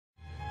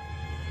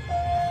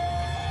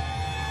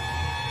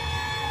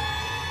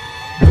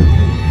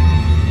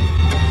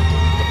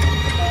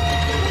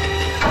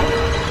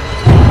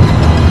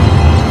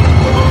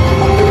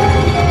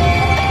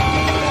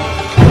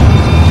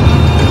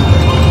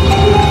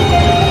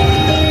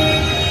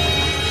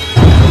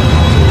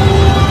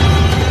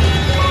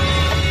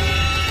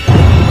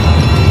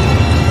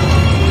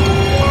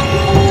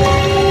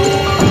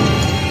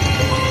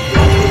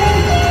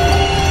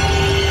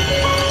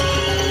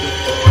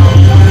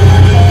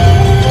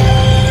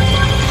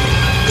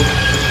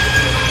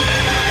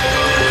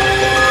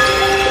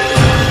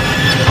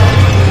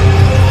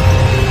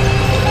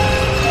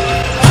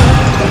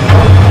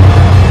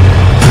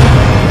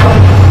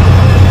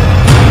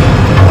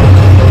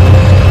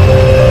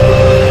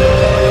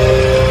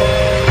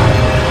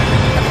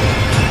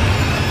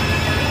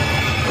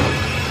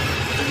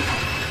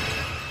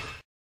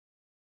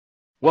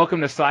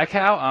Welcome to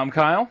PSYCOW. I'm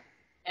Kyle.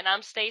 And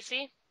I'm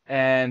Stacey.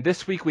 And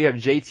this week we have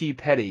JT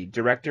Petty,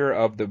 director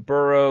of The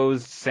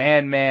Burrowers,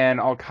 Sandman,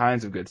 all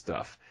kinds of good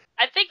stuff.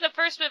 I think the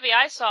first movie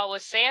I saw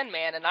was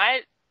Sandman, and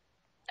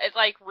it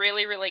like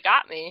really, really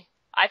got me.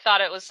 I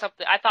thought it was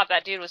something. I thought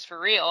that dude was for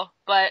real,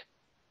 but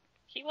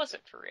he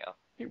wasn't for real.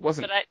 He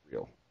wasn't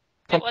real.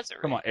 It wasn't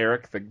real. Come on,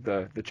 Eric,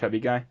 the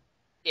chubby guy.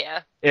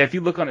 Yeah. If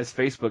you look on his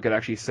Facebook, it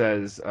actually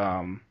says,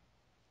 "I'm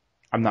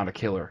not a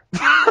killer."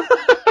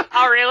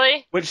 Oh,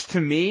 really? Which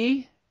to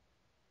me,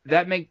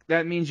 that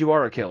means you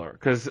are a killer.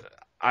 Because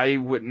I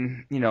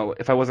wouldn't,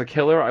 if I was a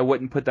killer, I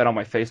wouldn't put that on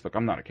my Facebook.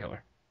 I'm not a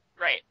killer.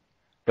 Right.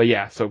 But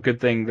yeah, so good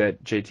thing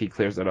that JT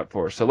clears that up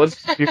for us. So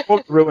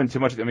before we ruin too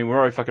much, we're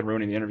already fucking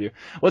ruining the interview.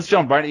 Let's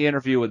jump right into the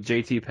interview with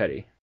JT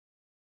Petty.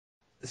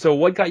 So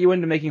what got you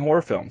into making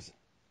horror films?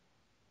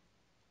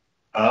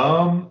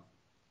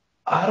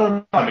 I don't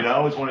know. I mean, I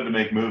always wanted to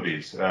make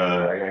movies.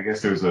 I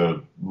guess there was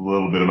a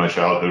little bit of my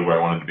childhood where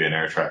I wanted to be an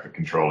air traffic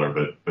controller,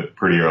 but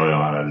pretty early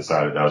on I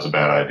decided that was a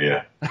bad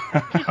idea.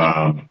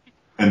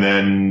 And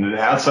then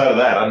outside of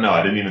that, I don't know.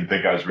 I didn't even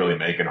think I was really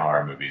making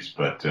horror movies,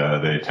 but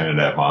they tended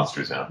to have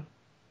monsters in them.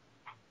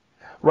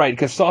 Right,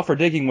 because Saw for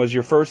Digging was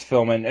your first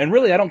film, and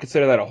really I don't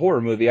consider that a horror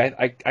movie.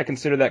 I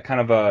consider that kind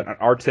of an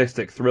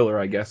artistic thriller,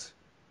 I guess.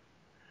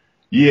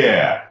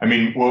 Yeah. I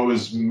mean, what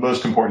was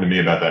most important to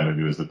me about that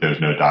movie was that there's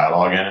no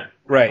dialogue in it.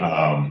 Right.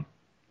 And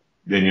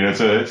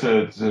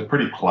it's a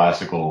pretty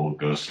classical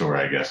ghost story,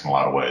 I guess, in a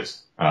lot of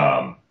ways.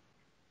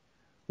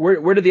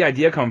 Where did the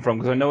idea come from?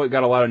 Because I know it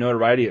got a lot of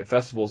notoriety at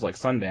festivals like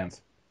Sundance.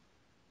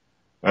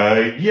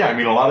 Yeah, I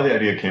mean, a lot of the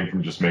idea came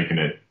from just making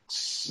it,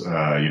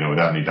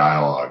 without any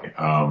dialogue.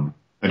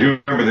 I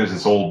do remember there's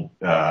this old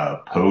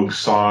Pogue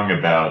song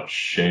about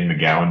Shane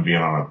McGowan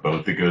being on a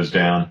boat that goes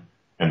down,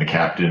 and the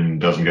captain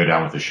doesn't go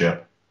down with the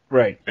ship.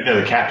 Right. But no,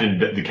 the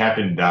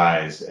captain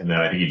dies, and then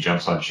I think he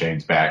jumps on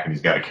Shane's back, and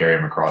he's got to carry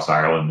him across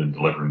Ireland and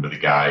deliver him to the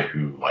guy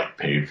who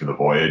paid for the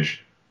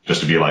voyage,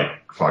 just to be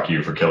like, "Fuck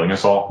you for killing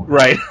us all."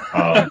 Right.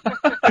 And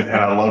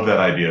I love that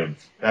idea of.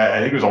 I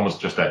think it was almost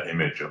just that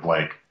image of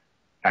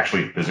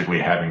actually physically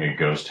having a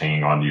ghost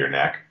hanging onto your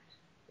neck,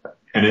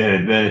 and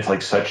then it's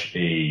like such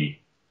a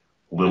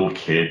little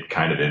kid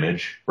kind of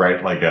image,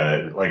 right? Like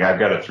I've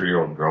got a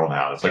 3-year-old girl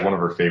now. It's like one of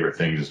her favorite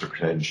things is to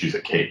pretend she's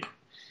a cape.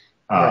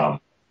 Right.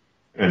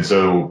 And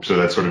so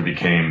that sort of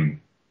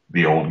became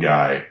the old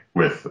guy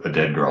with a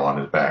dead girl on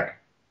his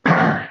back.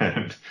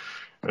 And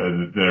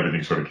then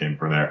everything sort of came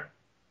from there.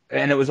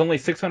 And it was only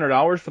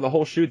 $600 for the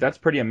whole shoot. That's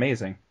pretty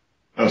amazing.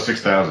 Oh,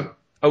 6,000.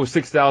 Oh,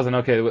 6,000.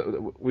 Okay,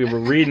 we were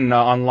reading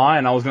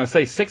online. I was going to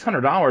say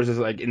 $600 is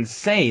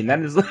insane. That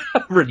is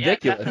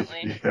ridiculous. Yeah,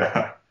 definitely.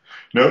 Yeah.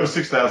 No, it was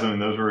 6,000,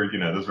 and those were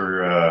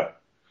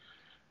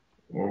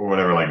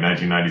whatever, like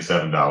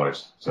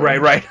 $1997. So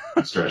Right.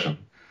 Stretching.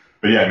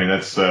 But yeah, I mean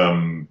that's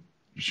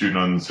shooting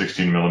on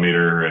 16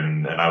 millimeter,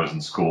 and I was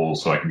in school,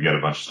 so I could get a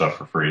bunch of stuff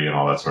for free and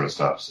all that sort of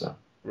stuff. So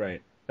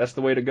right, that's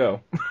the way to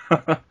go.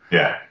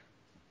 Yeah,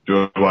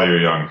 do it while you're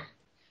young.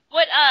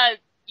 What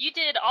you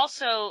did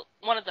also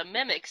one of the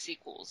Mimic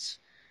sequels.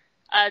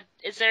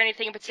 Is there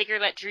anything in particular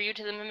that drew you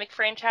to the Mimic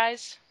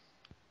franchise?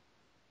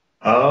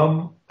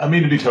 I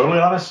mean, to be totally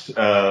honest,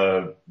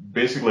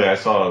 basically I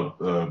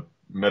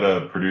met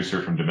a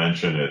producer from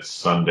Dimension at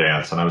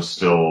Sundance, and I was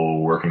still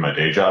working my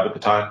day job at the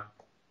time.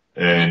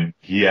 And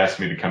he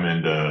asked me to come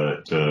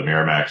into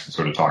Miramax and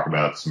sort of talk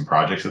about some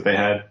projects that they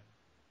had.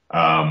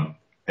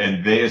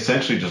 And they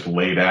essentially just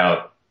laid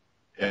out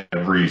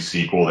every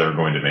sequel they were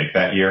going to make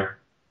that year.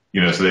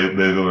 So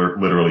they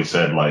literally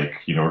said, we're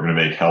going to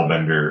make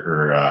Hellbender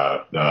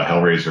or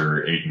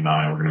Hellraiser 8 and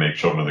 9. We're going to make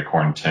Children of the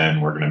Corn 10.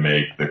 We're going to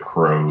make The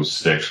Crow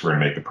 6. We're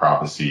going to make The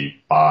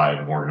Prophecy 5.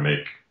 And we're going to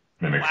make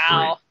Mimic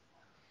 3.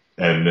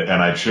 And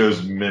I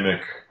chose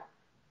Mimic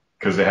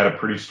because they had a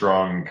pretty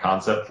strong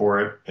concept for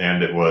it,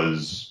 and it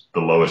was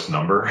the lowest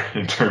number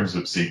in terms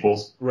of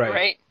sequels.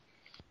 Right.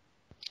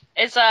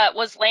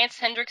 Was Lance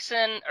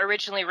Hendrickson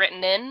originally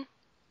written in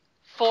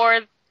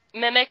for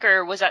Mimic,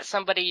 or was that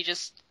somebody you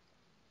just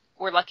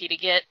were lucky to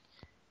get?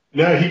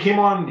 No, he came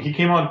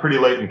on pretty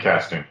late in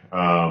casting.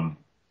 But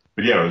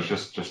yeah, it was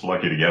just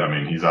lucky to get him. I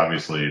mean, he's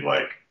obviously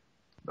the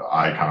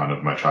icon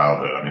of my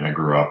childhood. I mean, I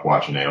grew up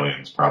watching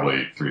Aliens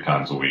probably 3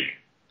 times a week.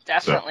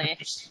 Definitely.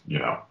 So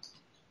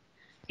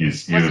he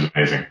was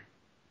amazing.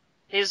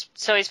 He's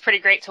pretty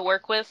great to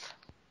work with.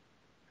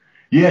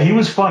 Yeah, he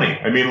was funny.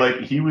 I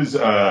mean, he was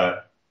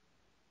every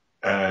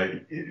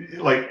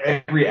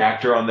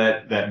actor on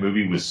that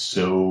movie was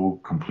so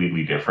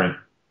completely different.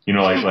 It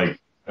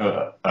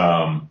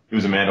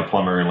was Amanda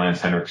Plummer and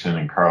Lance Henriksen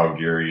and Carl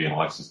Geary and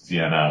Alexis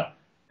Sienna,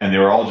 and they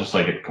were all just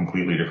at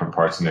completely different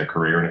parts in their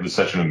career, and it was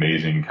such an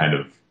amazing kind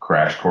of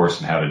crash course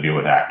in how to deal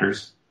with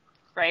actors.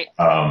 Right.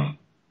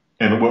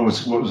 And what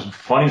was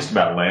funniest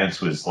about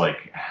Lance was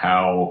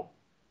how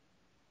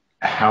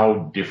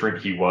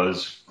different he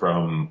was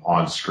from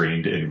on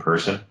screen to in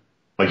person.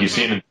 You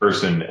see him in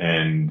person,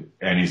 and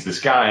he's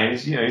this guy, and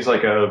he's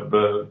like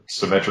a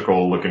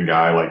symmetrical looking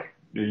guy.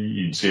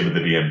 You'd see him at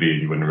the DMV,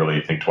 and you wouldn't really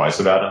think twice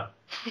about him.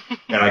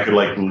 and I could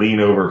like lean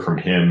over from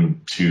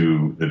him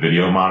to the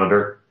video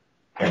monitor,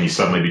 and he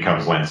suddenly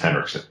becomes Lance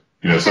Henriksen.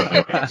 You know,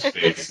 suddenly like, his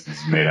face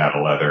is made out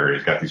of leather.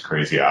 He's got these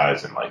crazy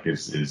eyes, and like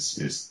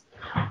is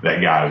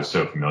that guy I was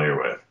so familiar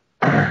with.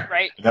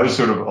 Right. That was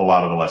sort of a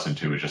lot of the lesson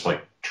too, is just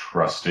like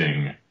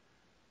trusting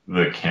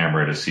the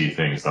camera to see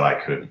things that I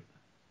couldn't.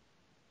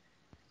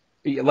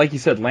 Like you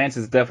said, Lance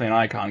is definitely an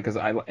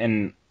icon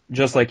and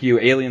just like you,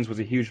 Aliens was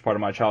a huge part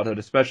of my childhood,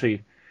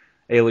 especially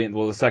Alien,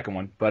 well, the second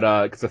one,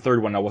 but because the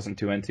third one I wasn't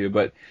too into.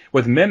 But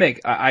with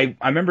Mimic, I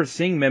remember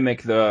seeing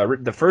Mimic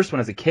the first one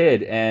as a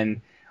kid,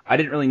 and I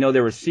didn't really know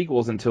there were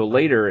sequels until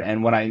later.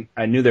 And when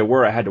I knew there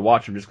were, I had to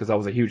watch them just because I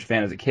was a huge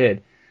fan as a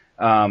kid.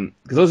 Because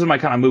those are my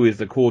kind of movies,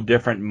 the cool,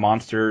 different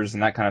monsters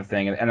and that kind of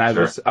thing. And I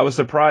was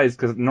surprised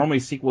because normally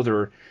sequels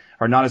are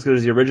not as good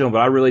as the original, but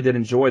I really did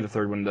enjoy the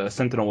third one. The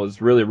Sentinel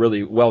was really,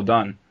 really well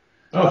done.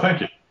 Oh,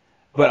 thank you.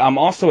 But I'm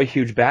also a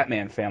huge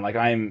Batman fan. Like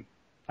I'm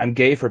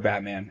gay for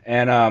Batman,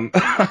 and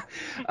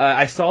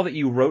I saw that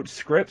you wrote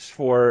scripts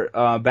for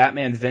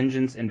Batman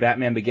Vengeance and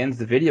Batman Begins,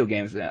 the video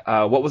games.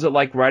 What was it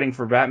like writing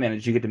for Batman?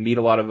 Did you get to meet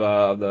a lot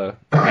of the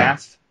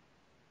cast?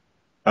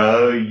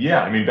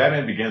 Yeah, I mean,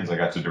 Batman Begins, I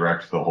got to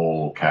direct the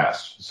whole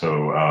cast.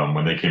 So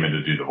when they came in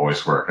to do the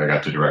voice work, I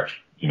got to direct,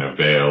 you know,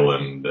 Bale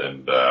and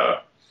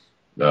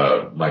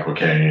Michael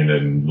Caine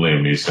and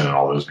Liam Neeson and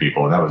all those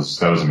people, and that was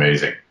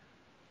amazing.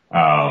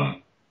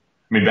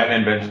 I mean,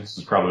 Batman Vengeance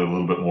is probably a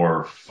little bit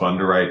more fun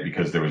to write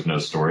because there was no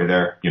story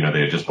there. You know,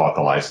 they had just bought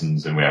the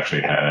license, and we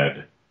actually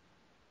had,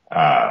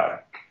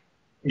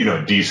 you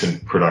know, a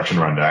decent production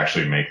run to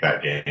actually make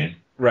that game.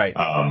 Right.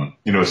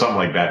 You know, something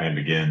like Batman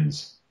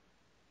Begins,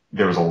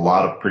 there was a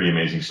lot of pretty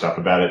amazing stuff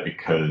about it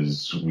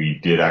because we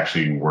did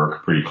actually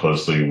work pretty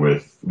closely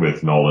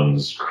with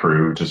Nolan's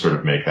crew to sort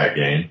of make that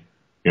game.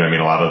 You know, I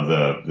mean, a lot of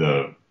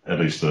the at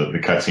least the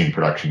cutscene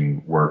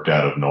production worked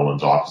out of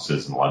Nolan's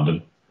offices in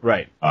London.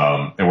 Right.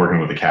 And working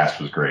with the cast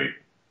was great.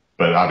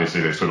 But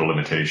obviously there's sort of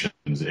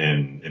limitations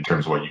in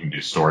terms of what you can do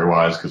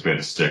story-wise because we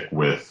had to stick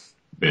with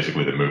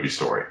basically the movie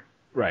story.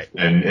 Right.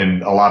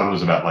 And a lot of it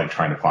was about like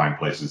trying to find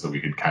places that we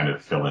could kind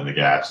of fill in the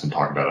gaps and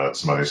talk about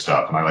some other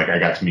stuff. And I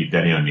got to meet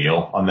Denny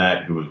O'Neil on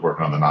that, who was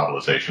working on the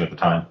novelization at the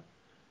time.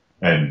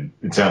 And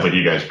it sounds like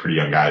you guys are pretty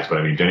young guys, but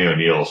I mean, Denny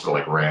O'Neil sort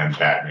of like ran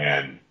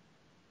Batman,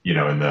 you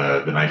know, in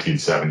the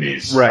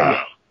 1970s.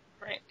 Right.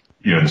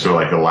 You know, and sort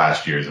of like the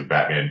last years of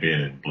Batman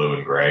being in blue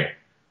and gray,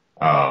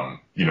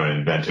 you know, and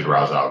invented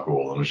Ra's al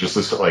Ghul. And was just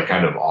this like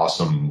kind of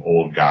awesome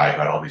old guy who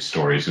had all these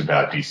stories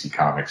about DC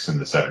Comics in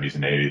the 70s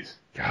and 80s.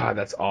 God,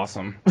 that's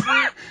awesome.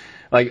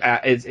 Like,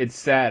 it's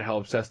sad how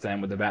obsessed I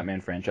am with the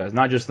Batman franchise.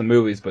 Not just the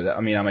movies, but I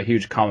mean, I'm a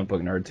huge comic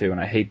book nerd too, and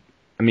I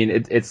mean,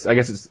 it's I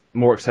guess it's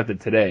more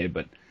accepted today,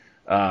 but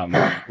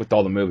with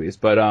all the movies.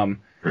 But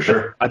For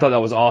sure. I thought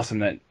that was awesome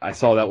that I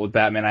saw that with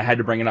Batman. I had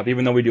to bring it up,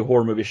 even though we do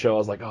horror movie show. I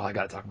was like, oh, I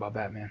got to talk about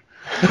Batman.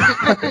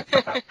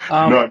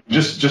 No,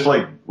 just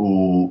like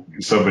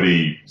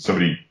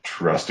somebody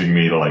trusting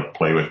me to like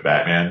play with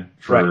Batman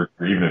for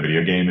even a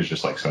video game is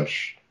just like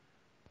such.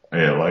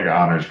 Yeah, like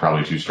honor is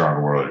probably too strong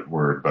a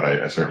word, but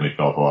I certainly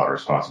felt a lot of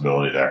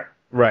responsibility there.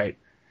 Right.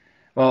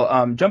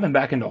 Well, jumping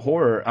back into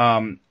horror,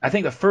 I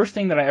think the first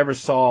thing that I ever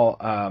saw,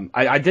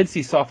 I did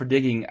see Saw for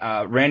Digging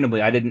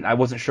randomly. I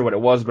wasn't sure what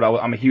it was, but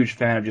I'm a huge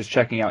fan of just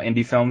checking out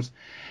indie films.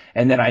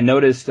 And then I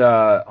noticed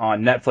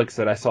on Netflix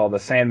that I saw the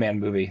Sandman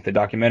movie, the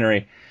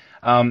documentary.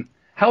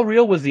 How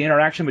real was the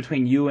interaction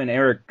between you and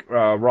Eric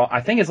Ross? I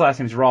think his last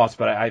name's Ross,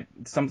 but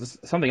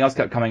something else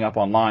kept coming up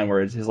online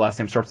where his last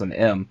name starts with an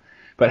M.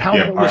 But how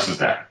real was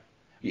that?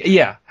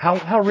 Yeah.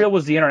 How real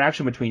was the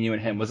interaction between you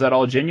and him? Was that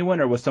all genuine,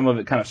 or was some of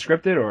it kind of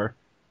scripted, or?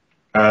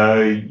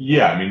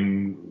 Yeah, I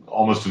mean,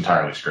 almost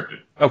entirely scripted.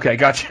 Okay,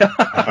 gotcha.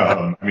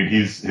 I mean,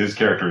 his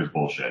character is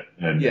bullshit,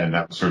 and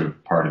that was sort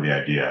of part of the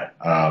idea.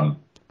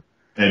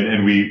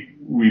 And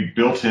we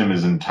built him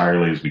as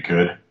entirely as we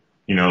could.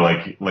 You know,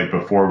 like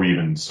before we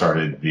even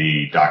started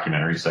the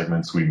documentary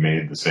segments, we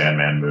made the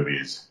Sandman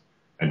movies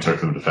and took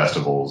them to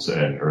festivals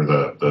or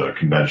the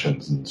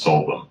conventions and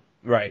sold them.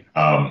 Right.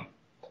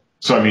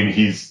 So I mean,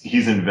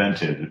 he's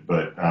invented,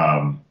 but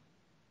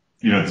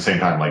you know, at the same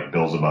time, like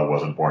Beelzebub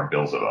wasn't born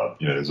Beelzebub.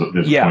 You know, there's a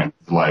point in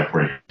his life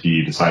where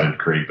he decided to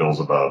create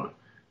Beelzebub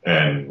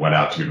and went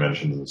out to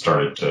conventions and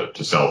started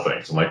to sell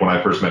things. And like when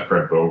I first met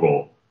Fred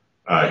Vogel,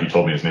 he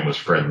told me his name was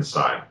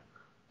Fredenstein.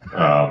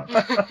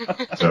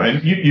 So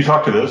and you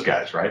talked to those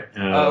guys, right?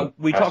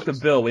 We talked to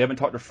Bill. We haven't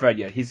talked to Fred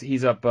yet.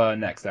 He's up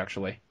next,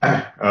 actually.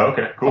 Oh,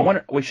 okay,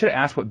 cool. We should have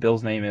asked what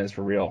Bill's name is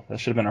for real. That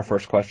should have been our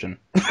first question.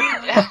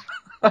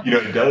 You know,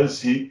 it does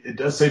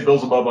say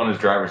Beelzebub on his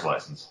driver's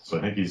license, so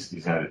I think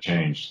he's had it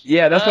changed.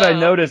 Yeah, that's what I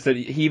noticed. That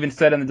he even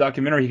said in the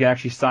documentary he can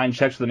actually sign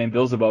checks with the name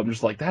Beelzebub. I'm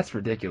just like, that's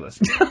ridiculous.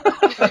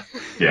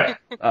 Yeah.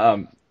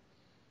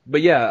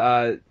 But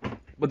yeah,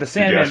 with the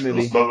Sandman movie. Did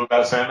you ask Beelzebub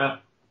about Sandman?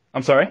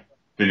 I'm sorry?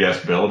 Did you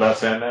ask Bill about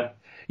Sandman?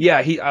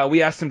 Yeah,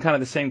 we asked him kind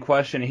of the same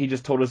question, and he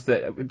just told us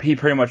that he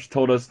pretty much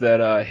told us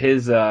that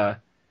his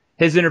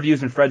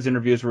interviews and Fred's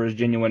interviews were as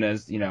genuine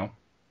as, you know,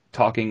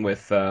 talking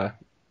with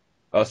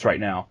us right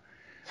now.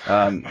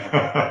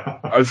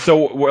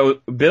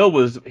 Bill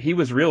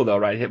was real though,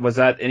 right? Was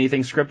that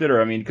anything scripted,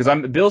 or I mean, because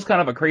Bill's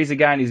kind of a crazy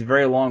guy and he's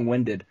very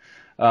long-winded.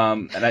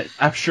 And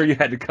I'm sure you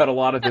had to cut a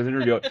lot of his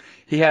interview.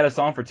 He had us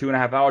on for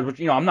 2.5 hours,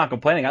 which, I'm not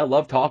complaining. I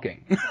love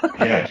talking.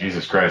 Yeah,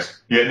 Jesus Christ.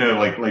 Yeah, no,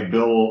 like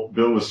Bill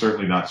was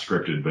certainly not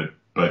scripted,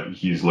 but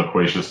he's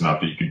loquacious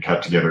enough that you could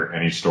cut together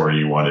any story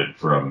you wanted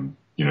from,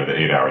 the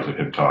 8 hours of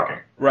him talking.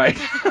 Right.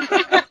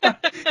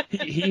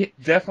 He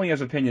definitely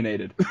is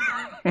opinionated.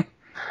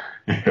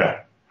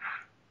 Yeah.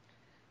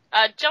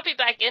 Jumping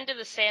back into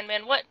the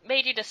Sandman, what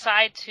made you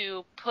decide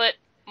to put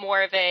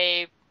more of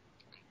a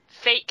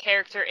fake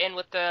character in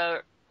with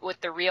the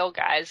real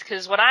guys?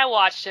 Because when I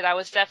watched it, I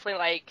was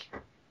definitely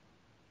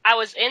I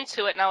was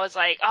into it, and I was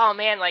like, oh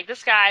man,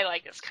 this guy,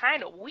 is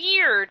kind of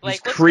weird. He's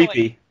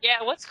creepy.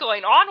 What's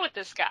going on with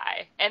this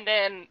guy? And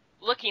then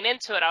looking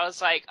into it, I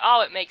was like,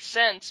 oh, it makes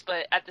sense,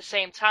 but at the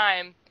same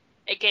time,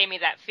 it gave me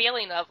that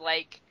feeling of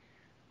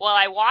well,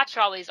 I watch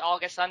all these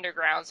August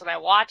Undergrounds and I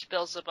watch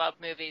Bills Above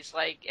movies.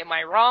 Am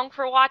I wrong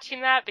for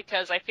watching that?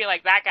 Because I feel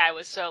like that guy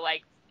was so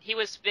he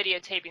was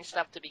videotaping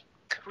stuff to be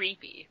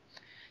creepy.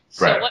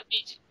 So right.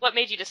 What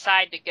made you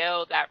decide to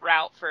go that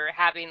route for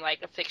having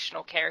a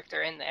fictional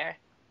character in there?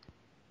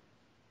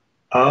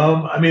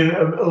 I mean,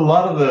 a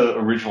lot of the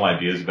original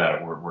ideas about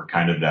it were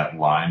kind of that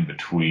line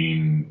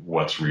between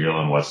what's real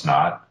and what's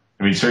not.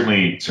 I mean,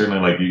 certainly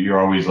you're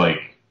always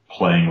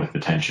playing with the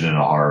tension in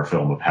a horror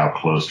film of how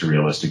close to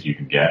realistic you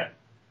can get.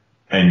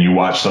 And you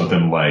watch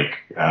something like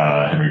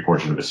Henry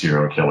Portrait of a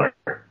Serial Killer,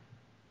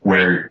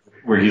 where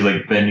he's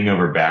bending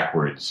over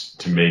backwards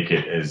to make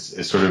it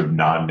as sort of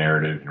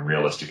non-narrative and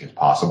realistic as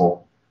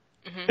possible.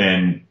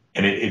 Mm-hmm.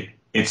 And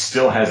it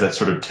still has that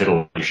sort of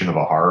titillation of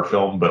a horror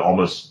film, but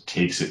almost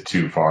takes it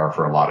too far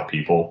for a lot of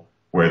people,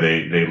 where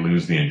they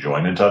lose the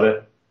enjoyment of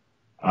it.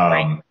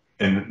 Right.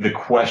 And the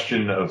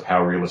question of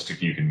how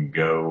realistic you can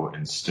go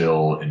and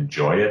still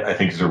enjoy it, I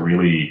think, is a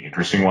really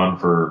interesting one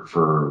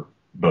for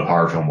both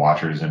horror film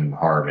watchers and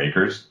horror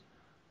makers.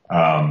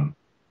 And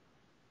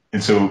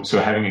so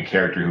having a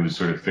character who was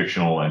sort of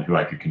fictional and who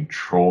I could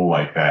control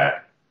like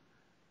that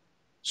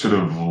sort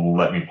of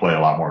let me play a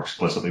lot more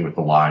explicitly with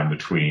the line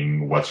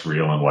between what's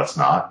real and what's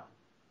not.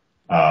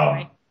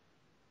 I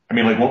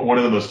mean, one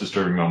of the most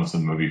disturbing moments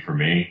in the movie for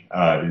me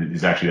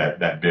is actually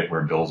that bit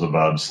where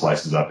Beelzebub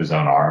slices up his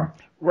own arm.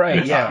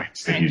 Right, yeah.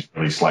 That he's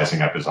really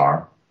slicing up his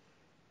arm.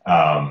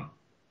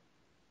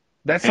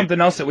 That's something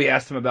else that we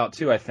asked him about,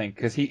 too, I think,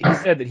 because he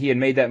said that he had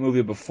made that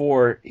movie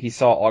before he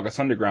saw August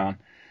Underground,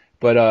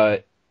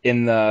 but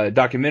in the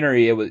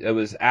documentary, it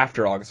was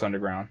after August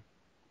Underground.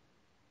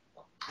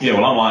 Yeah,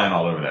 well, I'm lying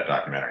all over that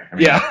documentary. I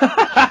mean, yeah.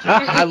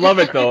 I love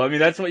it, though. I mean,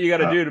 that's what you got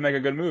to do to make a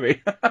good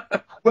movie.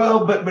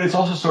 Well, but it's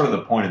also sort of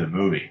the point of the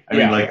movie. I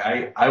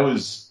mean, I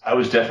was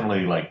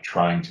definitely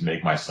trying to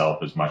make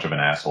myself as much of an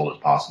asshole as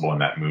possible in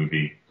that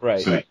movie,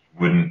 right? So that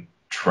you wouldn't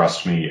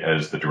trust me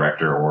as the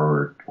director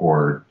or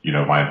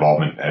my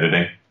involvement in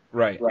editing,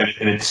 right?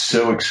 And it's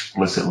so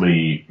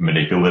explicitly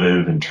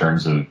manipulative in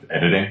terms of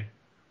editing,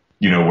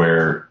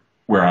 where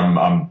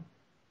I'm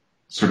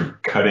sort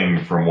of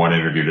cutting from one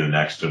interview to the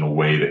next in a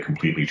way that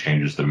completely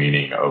changes the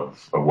meaning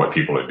of what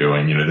people are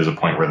doing. There's a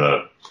point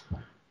where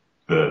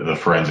the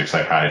forensic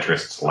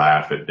psychiatrists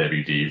laugh at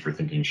Debbie D for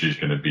thinking she's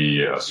going to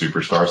be a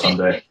superstar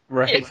someday.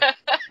 Right.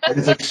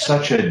 It's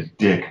such a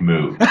dick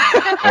move.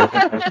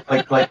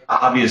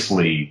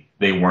 Obviously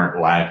they weren't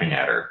laughing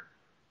at her,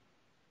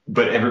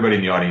 but everybody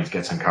in the audience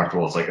gets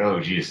uncomfortable. It's oh,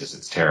 Jesus,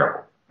 it's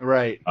terrible.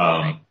 Right.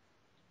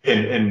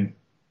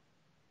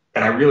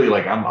 And I really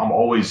I'm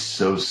always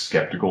so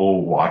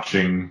skeptical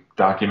watching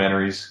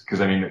documentaries, because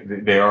I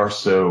mean, they are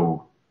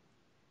so,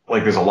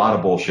 there's a lot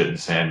of bullshit in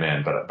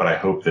Sandman, but I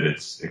hope that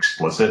it's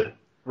explicit.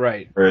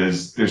 Right.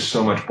 Whereas there's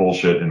so much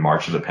bullshit in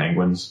March of the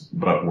Penguins,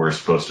 but we're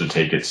supposed to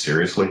take it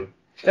seriously.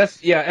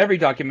 Every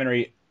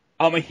documentary.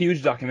 I'm a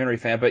huge documentary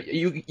fan, but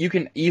you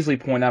can easily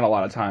point out a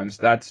lot of times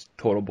that's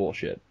total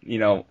bullshit.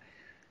 Yeah.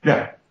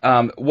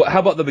 How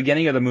about the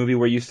beginning of the movie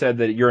where you said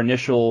that your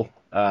initial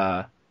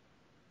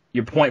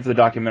your point for the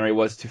documentary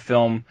was to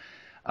film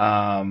he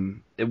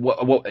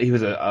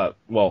was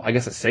I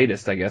guess a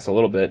sadist, I guess, a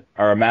little bit,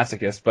 or a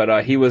masochist,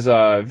 but he was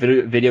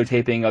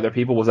videotaping other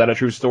people. Was that a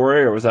true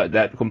story, or was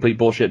that complete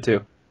bullshit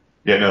too?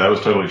 Yeah, no, that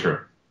was totally true.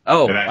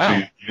 Oh, and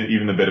actually, wow.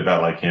 Even the bit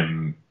about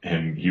him,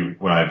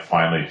 when I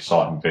finally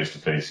saw him face to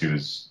face, he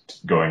was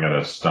going at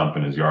a stump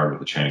in his yard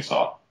with a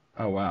chainsaw.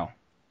 Oh, wow.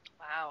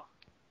 Wow.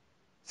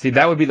 See,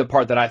 that would be the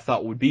part that I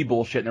thought would be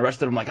bullshit, and the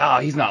rest of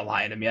them he's not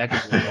lying to me. I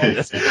can believe all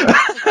this.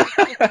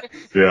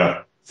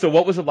 Yeah. So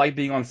what was it like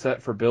being on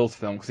set for Bill's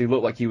film? Because he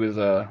looked like he was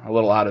a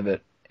little out of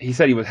it. He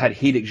said he had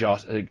heat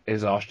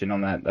exhaustion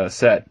on that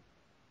set.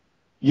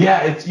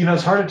 Yeah,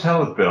 it's hard to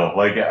tell with Bill.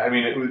 I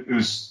mean, it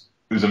was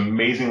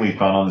amazingly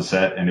fun on the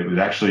set, and it was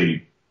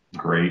actually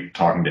great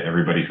talking to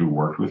everybody who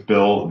worked with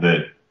Bill.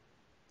 That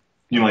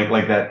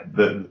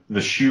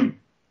the shoot.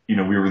 We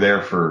were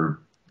there for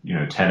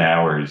 10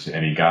 hours,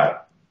 and he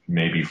got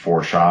maybe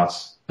 4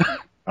 shots.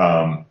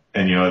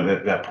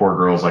 and that poor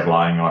girl's like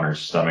lying on her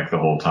stomach the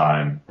whole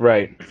time,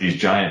 Right. with these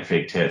giant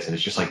fake tits, and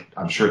it's just like,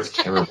 I'm sure it's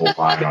terrible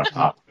lying on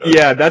top of those.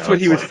 Yeah, that's what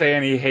he was like,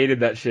 saying. He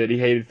hated that shit. He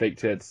hated fake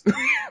tits.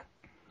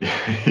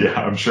 Yeah,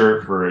 I'm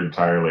sure for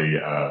entirely,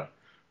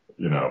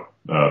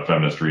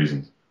 feminist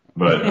reasons.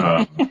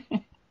 But,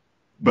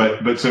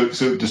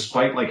 so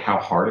despite like how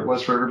hard it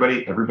was for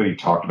everybody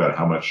talked about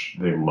how much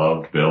they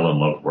loved Bill and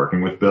loved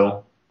working with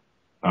Bill.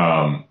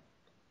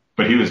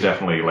 But he was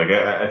definitely like,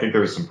 I think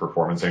there was some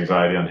performance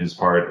anxiety on his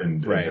part,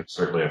 and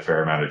certainly a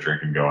fair amount of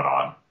drinking going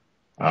on.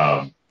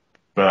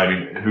 But I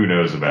mean, who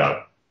knows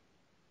about?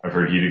 I've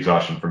heard heat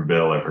exhaustion from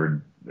Bill. I've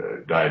heard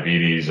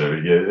diabetes.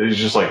 It's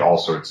just like all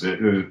sorts.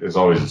 It's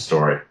always a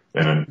story,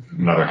 and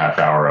another half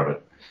hour of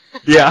it.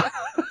 Yeah.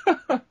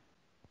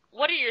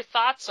 What are your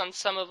thoughts on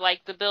some of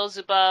like the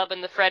Beelzebub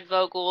and the Fred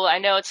Vogel? I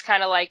know it's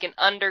kind of like an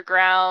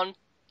underground,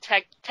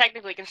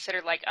 technically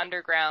considered like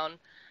underground.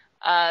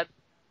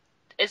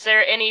 Is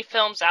there any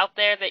films out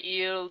there that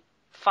you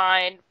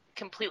find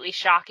completely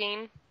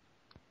shocking?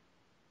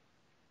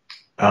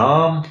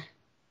 I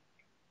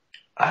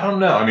don't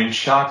know. I mean,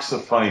 shock's a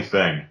funny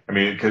thing. I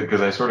mean, because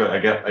I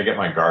get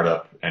my guard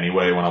up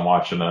anyway when I'm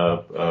watching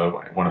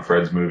one of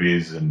Fred's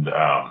movies, and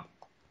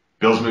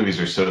Bill's movies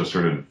are so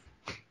sort of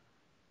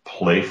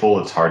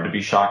playful. It's hard to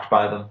be shocked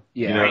by them.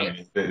 Yeah. I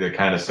mean, they're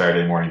kind of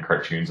Saturday morning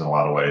cartoons in a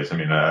lot of ways. I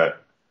mean, I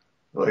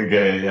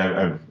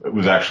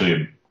was actually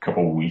a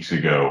couple of weeks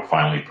ago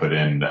finally put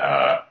in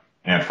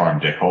Ant Farm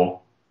Dickhole.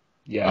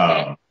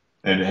 Yeah.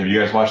 And have you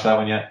guys watched that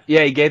one yet?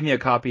 Yeah, he gave me a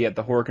copy at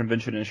the horror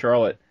convention in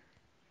Charlotte.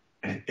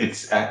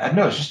 I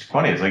know, it's just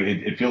funny. It's like,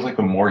 it feels like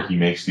the more he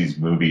makes these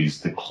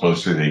movies, the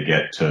closer they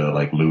get to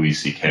like Louis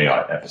C.K.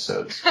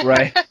 episodes.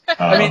 Right.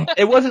 I mean,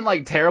 it wasn't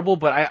like terrible,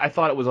 but I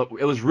thought it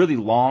was really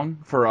long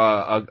for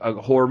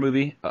a horror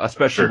movie,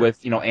 especially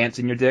with, ants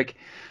in your dick.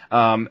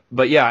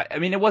 But yeah, I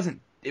mean,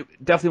 it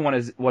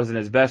definitely wasn't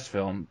his best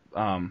film.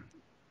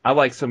 I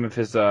like some of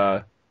his,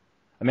 I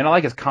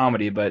like his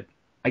comedy, but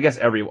I guess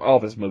all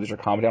of his movies are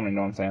comedy. I don't even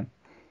know what I'm saying.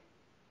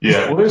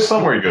 Yeah, well, there's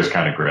some where he goes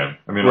kind of grim.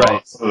 I mean,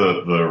 right. Some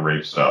of the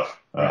rape stuff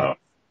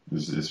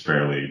is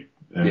fairly,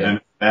 and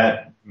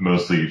that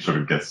mostly sort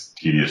of gets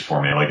tedious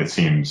for me. Like, it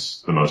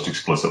seems the most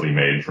explicitly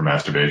made for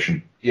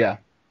masturbation. Yeah.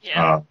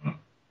 Yeah.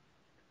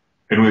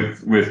 And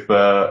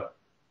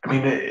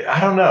I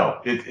don't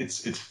know.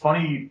 It's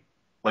funny,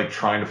 like,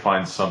 trying to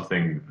find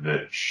something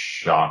that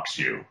shocks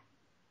you,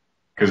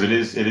 because it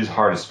is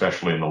hard,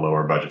 especially in the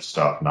lower budget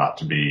stuff, not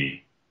to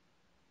be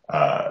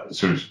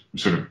sort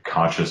of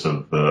conscious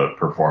of the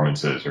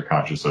performances or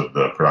conscious of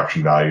the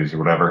production values or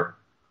whatever.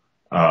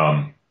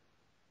 But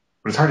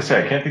it's hard to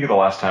say. I can't think of the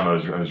last time I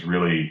was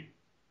really.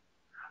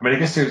 I mean, I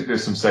guess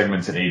there's some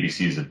segments in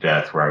ABC's of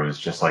Death where I was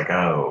just like,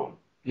 oh,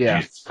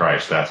 yeah, Jesus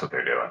Christ, that's what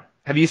they're doing.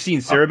 Have you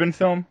seen Serabin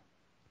film?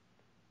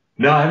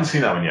 No, I haven't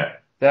seen that one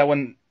yet. That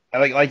one,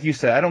 like you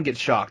said, I don't get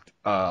shocked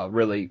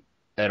really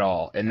at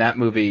all. In that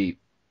movie,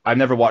 I've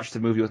never watched a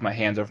movie with my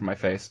hands over my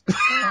face.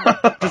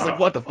 Just like,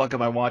 what the fuck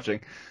am I watching?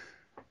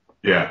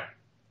 Yeah.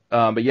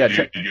 But yeah.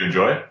 Did you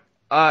enjoy it?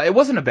 It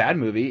wasn't a bad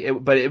movie,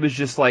 but it was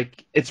just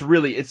like, I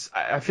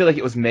feel like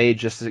it was made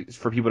just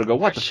for people to go,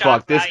 what the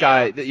fuck? This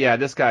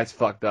guy's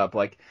fucked up.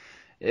 Like,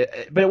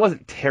 but it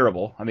wasn't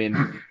terrible. I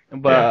mean,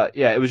 but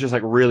it was just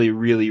like really,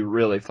 really,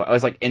 really fun. It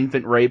was like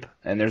infant rape,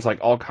 and there's like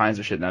all kinds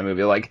of shit in that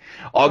movie. Like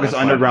August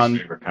Underground.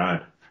 That's my favorite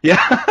kind.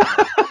 Yeah.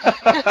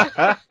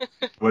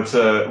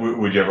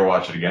 Would you ever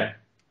watch it again?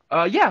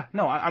 Yeah.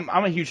 No,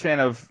 I'm a huge fan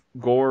of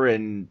gore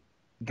and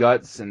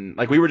guts, and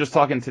like we were just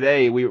talking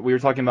today, we were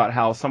talking about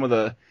how some of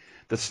the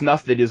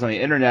snuff videos on the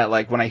internet,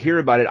 like when I hear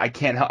about it, I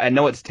can't help. I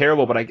know it's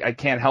terrible, but I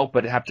can't help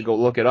but have to go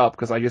look it up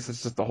because I guess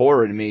it's just the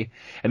horror in me.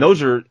 And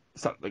those are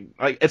something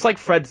like, it's like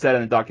Fred said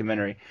in the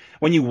documentary.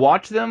 When you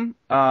watch them,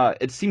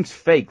 it seems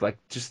fake, like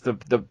just the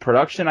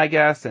production, I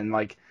guess, and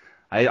like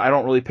I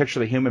don't really picture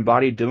the human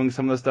body doing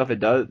some of the stuff it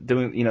does,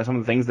 doing some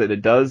of the things that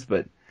it does,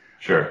 but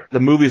sure, the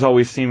movies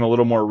always seem a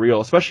little more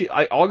real. Especially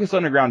August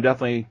Underground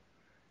definitely.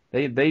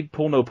 They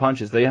pull no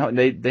punches. They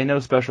know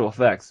special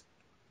effects.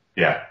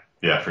 Yeah,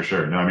 for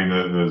sure. No, I mean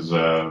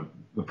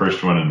the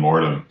first one and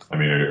Mortem, I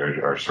mean,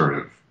 are sort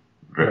of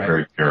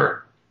very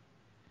pure.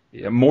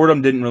 Yeah,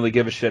 Mortem didn't really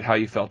give a shit how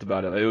you felt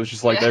about it. It was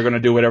just like they're gonna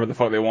do whatever the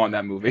fuck they want in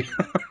that movie.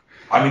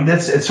 I mean,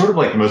 it's sort of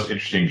like the most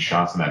interesting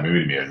shots in that movie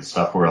to me. The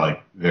stuff where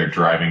like they're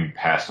driving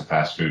past a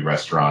fast food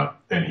restaurant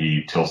and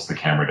he tilts the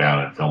camera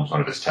down and films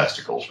one of his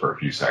testicles for a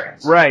few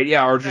seconds. Right,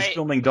 yeah, or just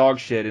filming dog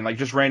shit and like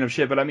just random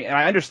shit. But I mean, and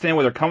I understand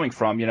where they're coming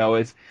from.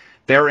 It's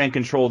they're in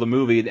control of the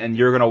movie and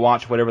you're gonna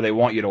watch whatever they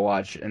want you to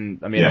watch.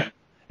 And I mean,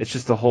 it's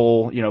just the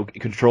whole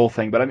control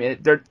thing. But I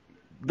mean,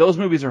 those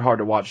movies are hard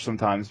to watch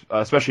sometimes,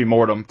 especially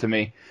Mortem to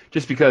me,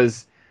 just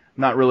because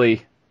I'm not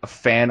really a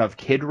fan of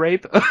kid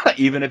rape,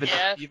 even if it's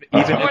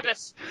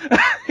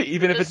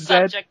even if it's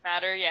subject dead.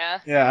 matter, Yeah,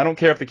 I don't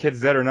care if the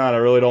kid's dead or not. I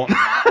really don't.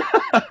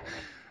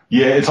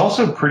 Yeah, it's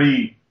also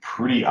pretty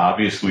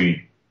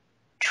obviously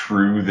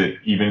true that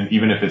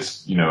even if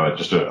it's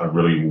just a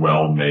really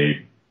well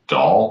made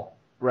doll,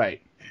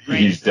 right?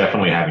 he's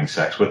definitely having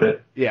sex with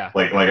it. Yeah.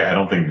 Like I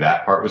don't think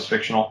that part was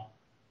fictional.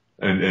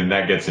 And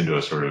that gets into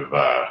a sort of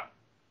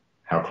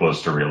how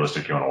close to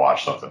realistic you want to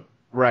watch something.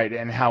 Right,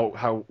 and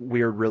how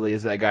weird really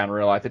is that guy in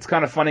real life. It's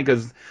kind of funny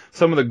because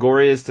some of the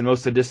goriest and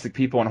most sadistic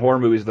people in horror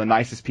movies are the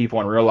nicest people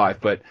in real life,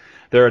 but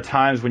there are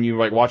times when you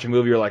like watch a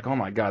movie, you're like, oh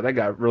my god, that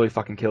guy really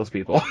fucking kills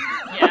people.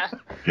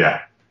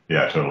 Yeah.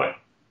 Yeah, totally.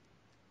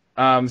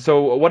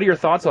 So what are your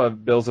thoughts on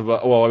Bill's, well,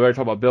 I already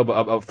talked about Bill, but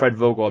about Fred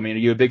Vogel? I mean, are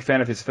you a big fan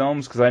of his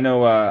films? Because I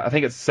know, I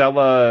think it's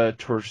Sella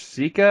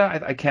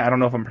Torsica. I don't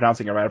know if I'm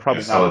pronouncing it right. I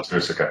probably Sella not.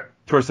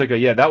 Torsica.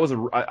 Yeah, that was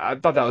I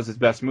thought that was his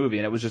best movie,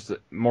 and it was just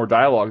more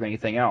dialogue than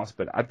anything else.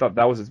 But I thought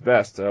that was his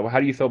best. How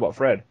do you feel about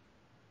Fred?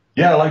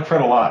 Yeah, I like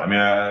Fred a lot. I mean,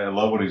 I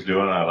love what he's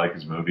doing. I like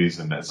his movies.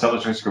 And Sella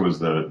Torsica was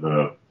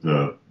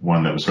the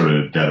one that was sort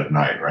of Dead of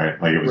Night,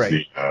 right? Like it was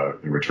right.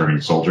 the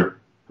returning soldier.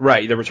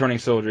 Right, the returning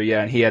soldier,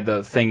 yeah, and he had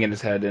the thing in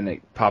his head, and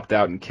it popped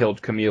out and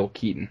killed Camille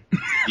Keaton.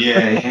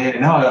 Yeah,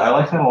 no, I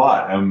like that a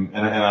lot, and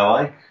I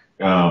like,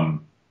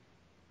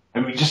 I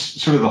mean, just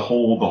sort of the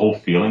whole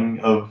feeling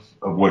of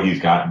what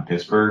he's got in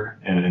Pittsburgh,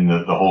 and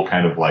the whole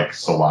kind of like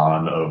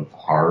salon of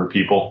horror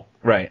people,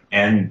 right?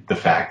 And the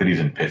fact that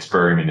he's in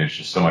Pittsburgh, I mean, there's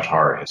just so much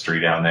horror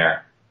history down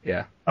there.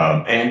 Yeah.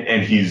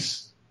 And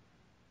he's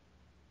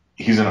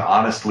an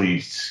honestly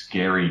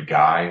scary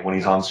guy when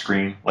he's on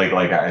screen. Like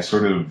I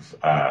sort of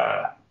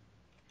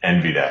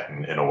envy that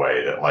in a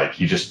way that like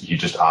he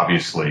just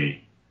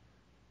obviously,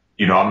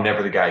 you know, I'm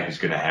never the guy who's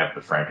going to have the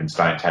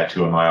Frankenstein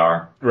tattoo on my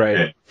arm. Right.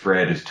 And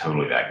Fred is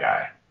totally that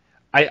guy.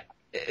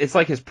 It's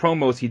like his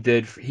promos he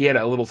did. He had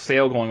a little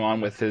sale going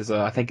on with his.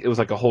 I think it was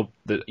like you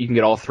can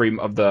get all 3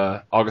 of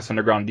the August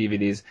Underground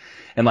DVDs,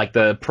 and like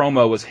the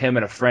promo was him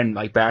and a friend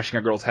like bashing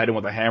a girl's head in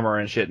with a hammer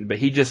and shit. But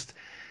he just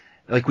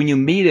like when you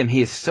meet him,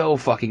 he is so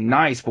fucking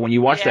nice. But when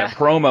you watch that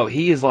promo,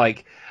 he is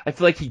like. I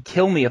feel like he'd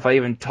kill me if I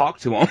even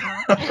talked to him.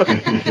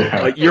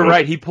 Like you're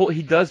right, he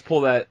does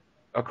pull that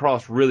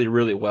across really,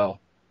 really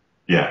well.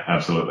 Yeah,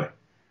 absolutely.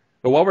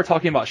 But while we're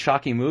talking about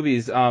shocking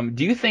movies,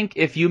 do you think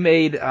if you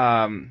made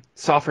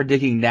Saw for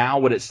Digging now,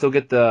 would it still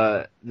get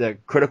the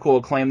critical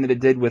acclaim that it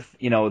did with,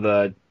 you know,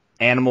 the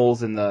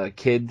animals and the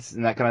kids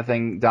and that kind of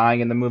thing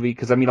dying in the movie?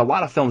 Because I mean, a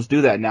lot of films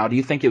do that now. Do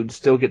you think it would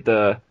still get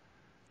the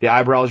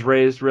eyebrows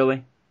raised,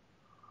 really,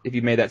 if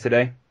you made that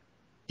today?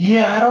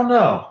 Yeah, I don't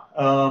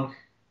know.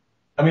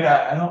 I mean,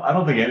 I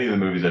don't think any of the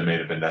movies I've made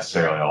have been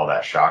necessarily all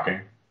that shocking.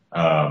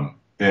 And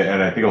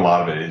I think a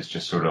lot of it is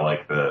just sort of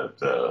like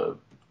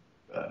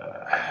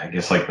I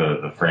guess like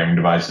the framing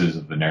devices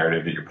of the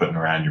narrative that you're putting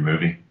around your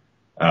movie.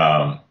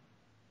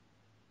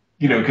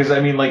 You know, because I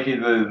mean, like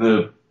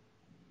the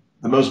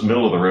most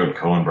middle of the road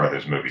Coen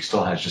Brothers movie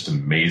still has just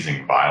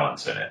amazing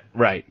violence in it.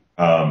 Right.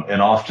 And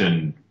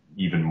often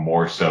even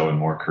more so and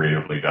more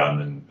creatively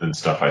done than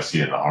stuff I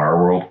see in the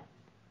horror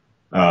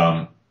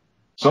world.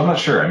 So I'm not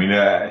sure. I mean,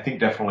 I think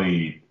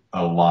definitely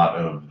a lot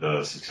of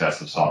the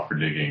success of Saw for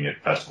Digging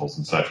at festivals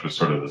and such was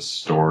sort of the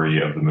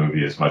story of the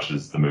movie as much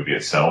as the movie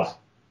itself.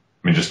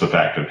 I mean, just the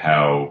fact of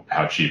how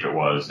cheap it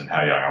was and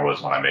how young I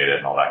was when I made it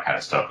and all that kind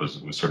of stuff was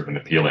sort of an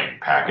appealing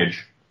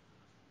package.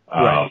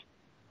 Right.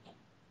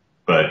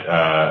 But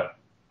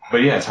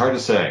yeah, it's hard to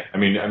say. I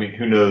mean,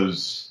 who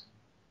knows?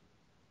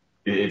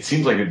 It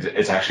seems like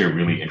it's actually a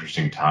really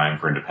interesting time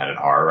for independent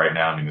horror right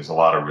now. I mean, there's a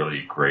lot of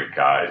really great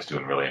guys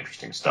doing really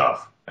interesting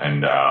stuff.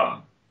 And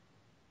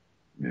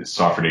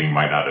Saw for Digging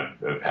might not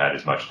have had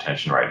as much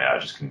attention right now,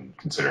 just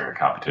considering the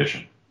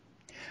competition.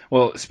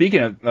 Well,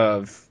 speaking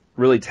of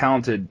really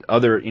talented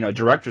other, you know,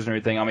 directors and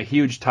everything, I'm a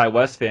huge Ty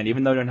West fan.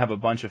 Even though he doesn't have a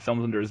bunch of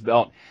films under his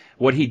belt,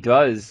 what he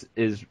does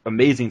is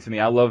amazing to me.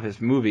 I love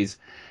his movies.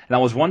 And I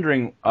was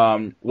wondering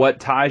what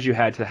ties you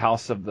had to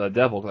House of the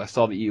Devil, because I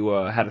saw that you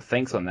had a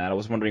thanks on that. I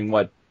was wondering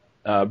what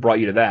brought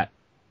you to that.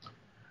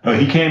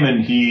 He came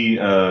and he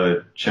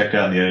checked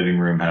out in the editing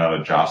room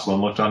how Jocelyn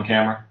looked on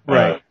camera.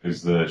 Right.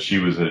 Because she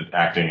was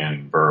acting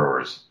in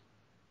Burrowers.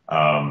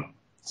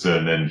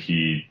 So then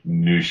he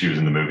knew she was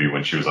in the movie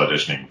when she was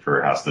auditioning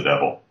for House of the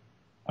Devil.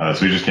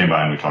 So he just came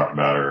by and we talked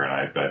about her,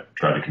 and I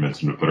tried to convince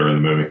him to put her in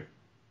the movie.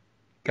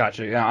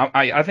 Gotcha. Yeah,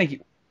 I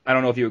think, I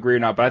don't know if you agree or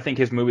not, but I think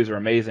his movies are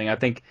amazing. I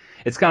think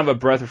it's kind of a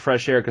breath of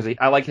fresh air because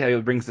I like how he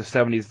brings the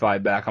 70s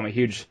vibe back. I'm a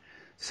huge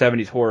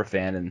 70s horror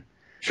fan, and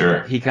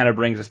sure, he kind of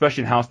brings,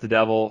 especially in House of the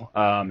Devil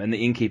and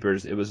The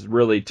Innkeepers, it was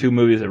really 2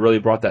 movies that really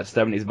brought that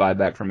 70s vibe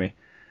back for me.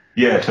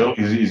 Yeah,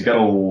 totally. He's got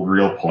a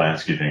real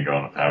Polanski thing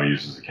going with how he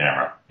uses the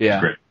camera. Yeah.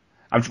 It's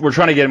great. We're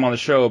trying to get him on the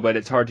show, but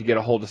it's hard to get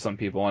a hold of some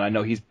people, and I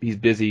know he's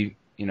busy,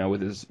 you know,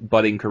 with his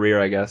budding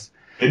career, I guess.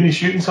 Isn't he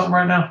shooting something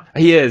right now?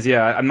 He is,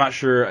 yeah. I'm not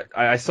sure.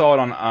 I saw it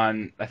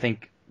on I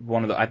think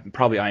one of the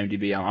probably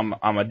IMDb.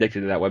 I'm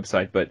addicted to that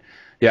website, but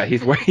yeah,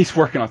 he's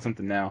working on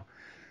something now.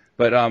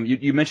 But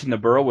you mentioned the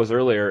Burrowers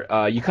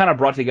earlier. You kind of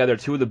brought together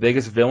 2 of the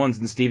biggest villains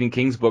in Stephen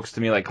King's books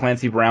to me, like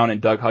Clancy Brown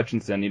and Doug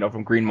Hutchinson, you know,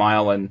 from Green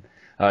Mile and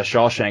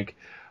Shawshank.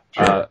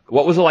 Sure.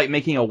 What was it like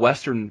making a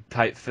Western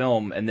type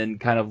film and then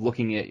kind of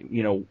looking at,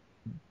 you know,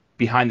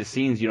 behind the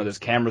scenes, you know, there's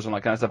cameras and all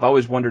that kind of stuff. I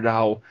always wondered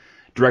how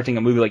directing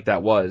a movie like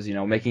that was.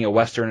 Making a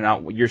Western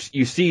out.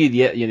 You see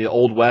the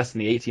Old West in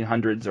the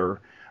 1800s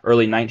or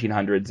early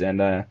 1900s, and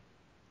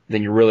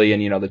then you're really in,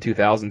 the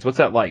 2000s. What's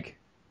that like?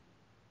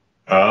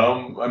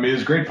 I mean,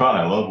 it's great fun.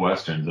 I love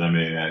Westerns. I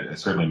mean, I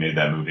certainly made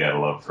that movie out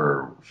of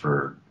love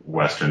for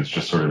Westerns,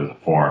 just sort of as a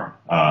form.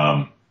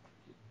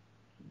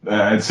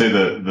 I'd say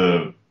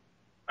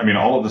I mean,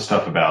 all of the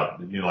stuff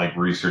about, like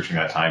researching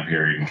that time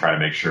period and trying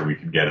to make sure we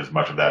could get as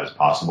much of that as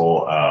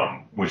possible,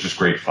 was just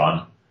great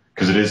fun.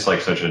 Cause it is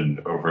like such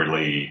an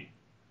overtly,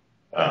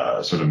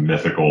 sort of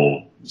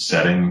mythical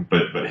setting,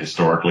 but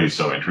historically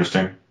so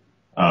interesting.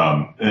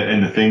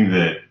 And the thing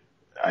that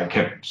I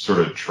kept sort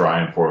of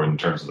trying for in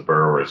terms of the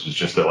Burrowers was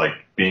just that, like,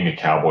 being a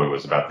cowboy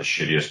was about the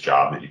shittiest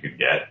job that you could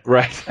get.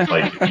 Right.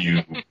 Like,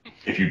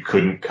 if you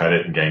couldn't cut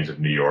it in gangs of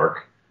New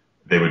York,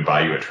 they would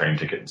buy you a train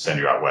ticket and send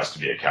you out west to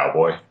be a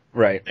cowboy.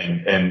 Right.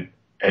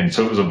 And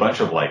so it was a bunch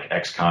of like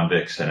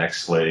ex-convicts and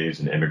ex-slaves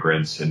and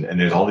immigrants, and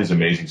there's all these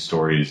amazing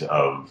stories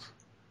of,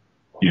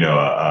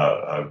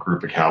 a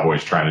group of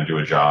cowboys trying to do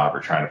a job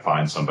or trying to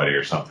find somebody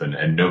or something,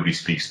 and nobody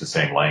speaks the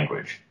same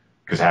language.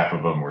 Because half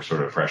of them were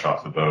sort of fresh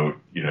off the boat,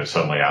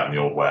 suddenly out in the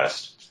Old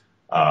West.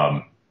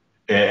 And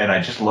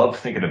I just love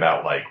thinking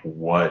about like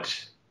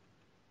what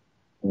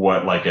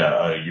like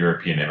a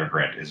European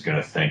immigrant is going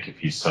to think if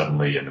he's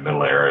suddenly in the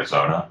middle of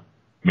Arizona.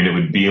 I mean, it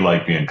would be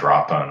like being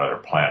dropped on another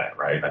planet,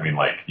 right? I mean,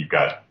 like you've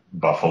got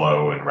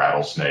buffalo and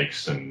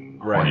rattlesnakes and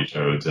horny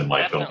toads, and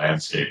like the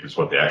landscape is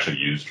what they actually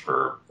used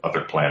for other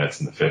planets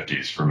in the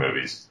 50s for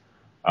movies.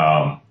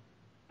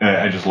 And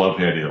I just love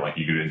the idea that like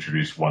you could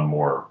introduce one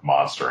more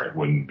monster and it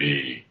wouldn't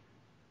be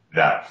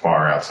that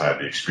far outside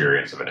the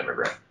experience of an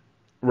immigrant.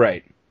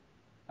 Right.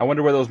 I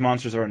wonder where those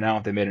monsters are now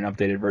if they made an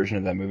updated version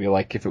of that movie,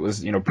 like if it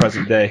was,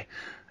 present day.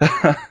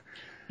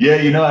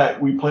 Yeah,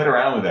 we played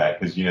around with that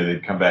because,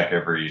 they'd come back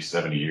every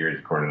 70 years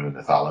according to the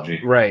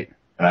mythology. Right.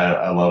 And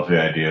I love the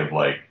idea of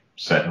like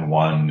setting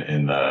one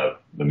in the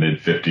mid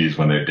 50s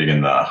when they're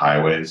digging the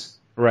highways.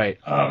 Right.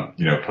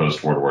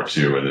 Post World War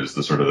II, where there's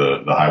the sort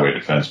of the highway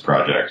defense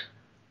project.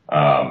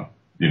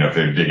 If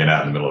they're digging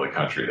out in the middle of the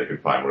country, they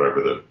could find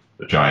whatever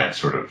the giant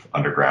sort of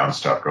underground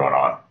stuff going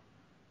on.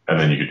 And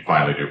then you could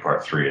finally do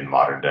part 3 in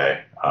modern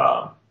day.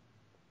 But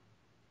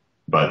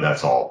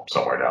that's all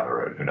somewhere down the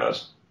road. Who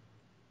knows?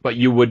 But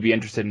you would be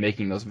interested in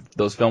making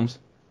those films?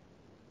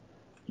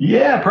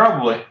 Yeah,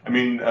 probably. I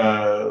mean,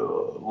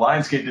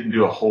 Lionsgate didn't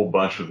do a whole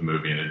bunch with the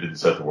movie, and it didn't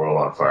set the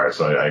world on fire,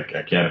 so I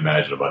can't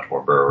imagine a bunch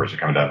more Burrowers are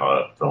coming down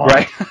the line.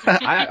 Right.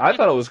 I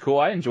thought it was cool.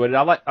 I enjoyed it.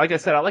 Like I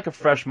said, I like a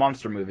fresh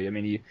monster movie. I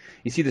mean,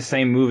 you see the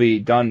same movie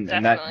done,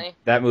 Definitely. and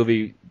that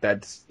movie,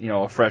 that's,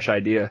 a fresh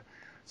idea.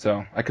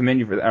 So I commend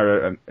you for that,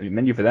 or I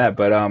commend you for that.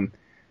 But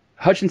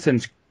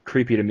Hutchinson's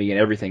creepy to me in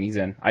everything he's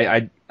in.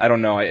 I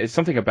don't know. It's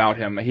something about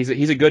him. He's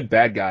a good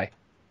bad guy.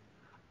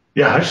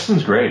 Yeah,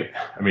 Hutchinson's great.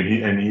 I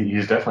mean,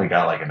 he's definitely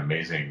got like an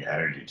amazing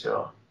energy to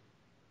him.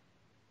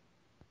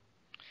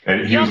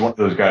 And he was one of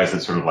those guys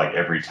that sort of like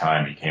every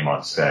time he came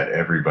on set,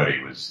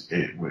 everybody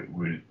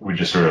would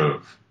just sort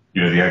of,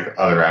 the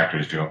other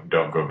actors don't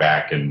go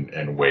back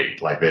and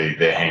wait. Like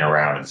they hang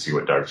around and see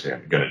what Doug's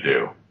going to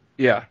do.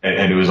 Yeah.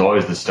 And it was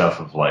always the stuff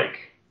of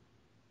like,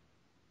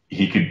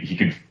 he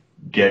could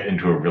get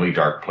into a really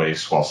dark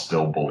place while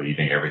still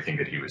believing everything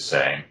that he was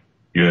saying.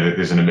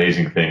 There's an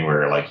amazing thing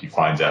where like he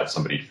finds out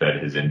somebody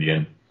fed his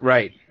Indian.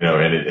 Right.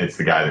 And it's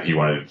the guy that he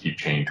wanted to keep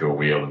chained to a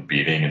wheel and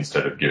beating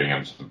instead of giving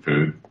him some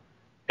food.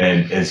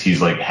 And as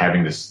he's like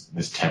having this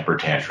temper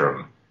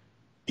tantrum,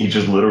 he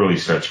just literally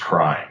starts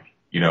crying,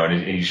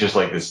 and he's just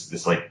like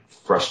this like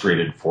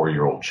frustrated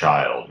 4-year-old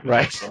child.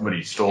 Right. Like,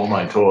 somebody stole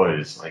my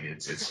toys. Like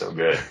it's so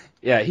good.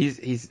 Yeah.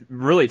 He's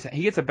really,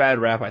 he gets a bad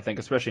rap, I think,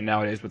 especially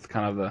nowadays with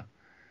kind of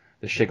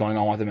the shit going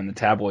on with him in the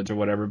tabloids or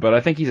whatever. But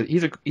I think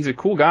he's a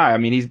cool guy. I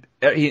mean,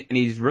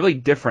 he's really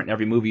different in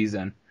every movie he's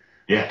in.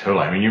 Yeah,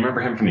 totally. I mean, you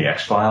remember him from the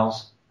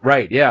X-Files?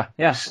 Right. Yeah.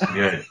 Yeah.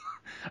 Good.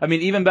 I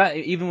mean,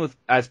 even with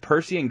as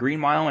Percy in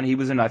Green Mile, and he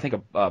was in, I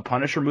think, a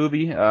Punisher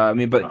movie.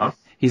 But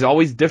he's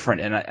always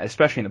different, and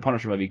especially in the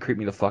Punisher movie, he creeped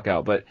me the fuck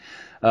out. But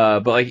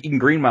like in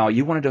Green Mile,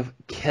 you wanted to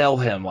kill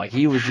him. Like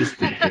he was just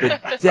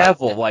the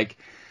devil. Like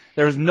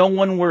there's no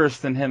one worse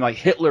than him. Like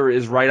Hitler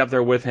is right up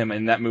there with him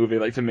in that movie.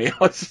 Like to me,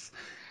 it's just...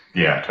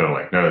 Yeah,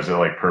 totally. No, it's a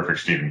like perfect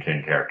Stephen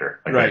King character.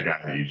 Like right.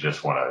 That guy that you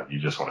just want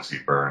to see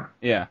burn.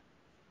 Yeah.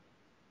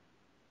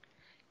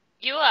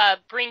 You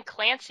bring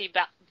Clancy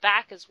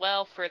back as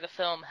well for the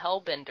film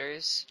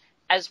Hellbenders,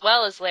 as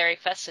well as Larry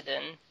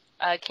Fessenden.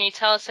 Can you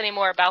tell us any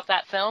more about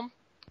that film?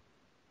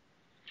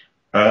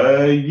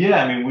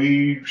 Yeah, I mean,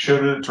 we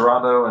showed it at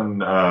Toronto,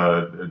 and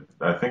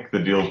I think the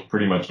deal's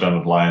pretty much done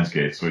with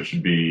Lionsgate, so it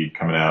should be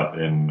coming out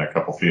in a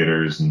couple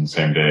theaters and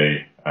same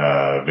day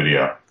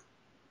video.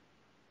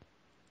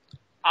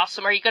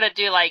 Awesome. Are you going to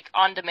do like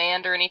on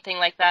demand or anything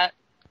like that?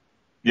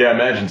 Yeah, I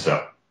imagine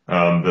so.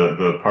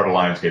 The part of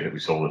Lionsgate that we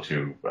sold it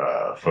to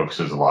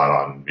focuses a lot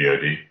on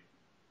VOD.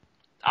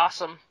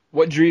 Awesome.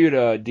 What drew you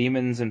to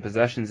demons and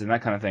possessions and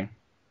that kind of thing?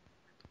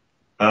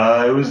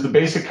 It was the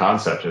basic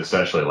concept,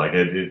 essentially. Like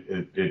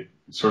it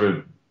sort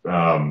of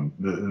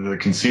the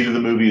conceit of the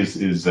movie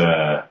is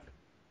like,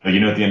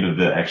 at the end of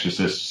The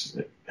Exorcist,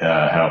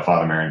 how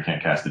Father Merrin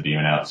can't cast the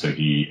demon out, so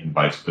he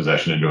invites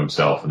possession into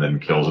himself and then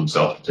kills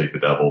himself to take the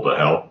devil to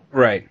hell.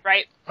 Right.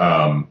 Right.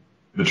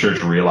 The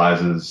church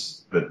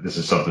realizes that this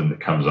is something that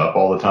comes up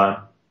all the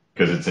time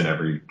because it's in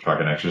every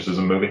fucking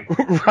exorcism movie.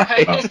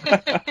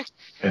 Right.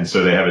 And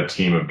so they have a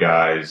team of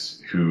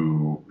guys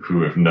who,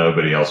 if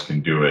nobody else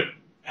can do it,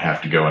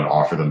 have to go and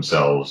offer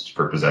themselves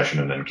for possession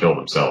and then kill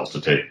themselves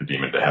to take the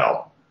demon to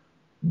hell.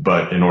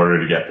 But in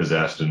order to get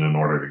possessed and in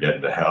order to get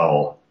into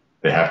hell,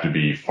 they have to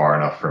be far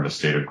enough from a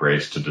state of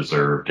grace to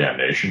deserve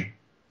damnation.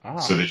 Oh.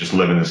 So they just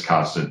live in this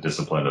constant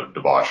discipline of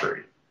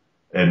debauchery.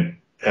 And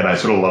I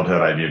sort of loved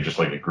that idea of just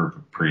like a group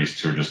of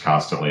priests who are just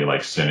constantly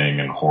like sinning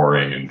and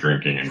whoring and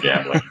drinking and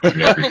gambling,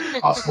 doing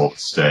everything possible to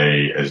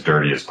stay as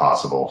dirty as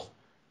possible.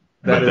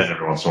 Then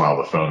every once in a while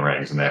the phone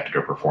rings and they have to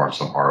go perform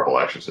some horrible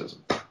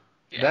exorcism.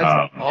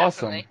 That's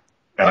awesome. Definitely.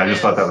 And I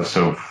just thought that was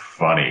so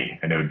funny,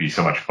 and it would be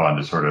so much fun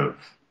to sort of,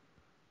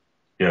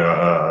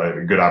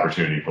 a good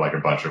opportunity for like a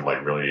bunch of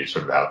like really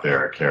sort of out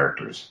there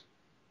characters.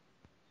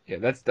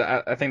 Yeah,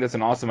 I think that's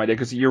an awesome idea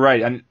because you're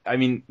right. I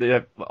mean, they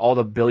have all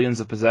the billions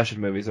of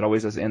possession movies. It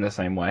always does end the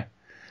same way.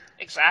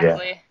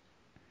 Exactly. Yeah.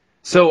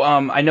 So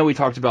I know we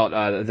talked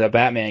about the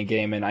Batman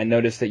game, and I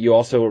noticed that you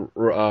also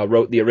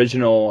wrote the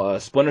original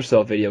Splinter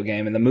Cell video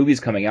game, and the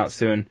movie's coming out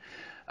soon.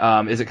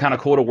 Is it kind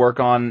of cool to work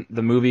on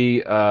the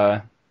movie?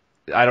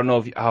 I don't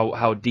know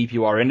how deep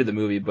you are into the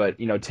movie, but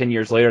 10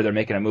 years later they're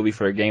making a movie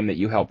for a game that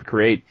you helped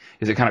create.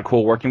 Is it kind of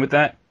cool working with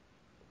that?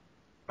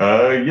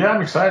 Yeah,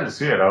 I'm excited to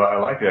see it. I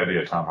like the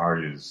idea of Tom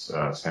Hardy as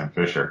Sam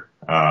Fisher.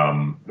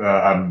 I'm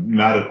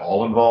not at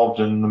all involved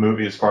in the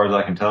movie as far as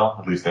I can tell.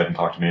 At least they haven't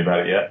talked to me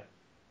about it yet.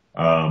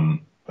 I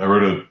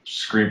wrote a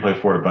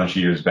screenplay for it a bunch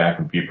of years back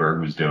when Pete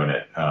Berg was doing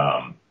it.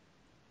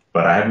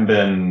 But I haven't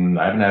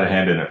had a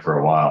hand in it for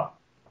a while.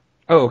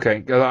 Oh,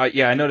 okay.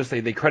 Yeah, I noticed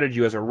they credited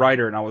you as a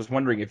writer, and I was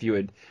wondering if you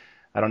had,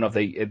 I don't know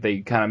if they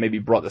kind of maybe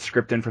brought the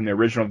script in from the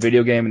original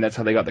video game, and that's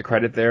how they got the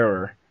credit there,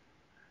 or.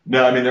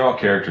 No, I mean, they're all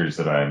characters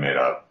that I made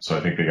up, so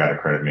I think they got to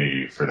credit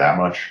me for that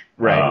much.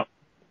 Right.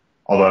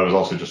 Although I was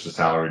also just a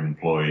salaried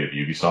employee of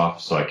Ubisoft,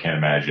 so I can't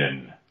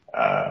imagine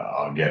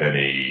I'll get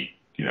any,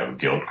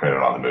 guild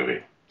credit on the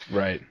movie.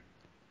 Right.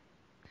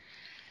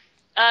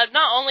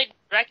 Not only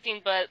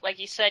directing, but like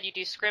you said, you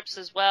do scripts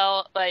as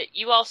well, but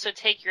you also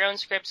take your own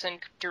scripts and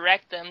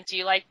direct them. Do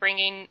you like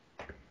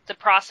the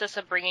process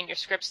of bringing your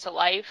scripts to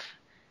life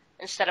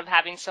instead of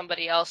having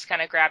somebody else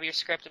kind of grab your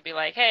script and be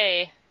like,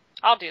 hey,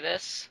 I'll do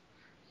this?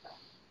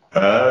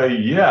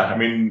 Yeah, I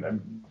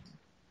mean,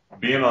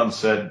 being on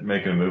set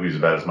making a movie is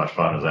about as much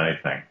fun as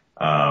anything.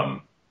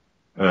 And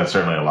that's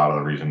certainly a lot of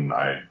the reason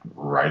I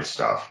write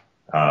stuff.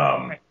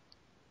 Right.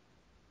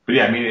 But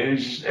yeah, I mean,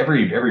 it's just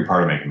every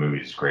part of making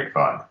movies is great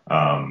fun.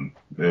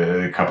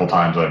 A couple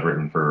times I've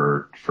written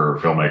for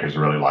filmmakers I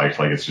really liked,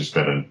 like it's just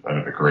been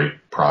a great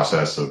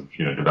process of,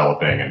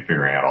 developing and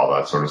figuring out all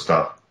that sort of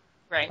stuff.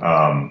 Right.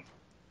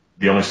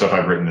 The only stuff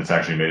I've written that's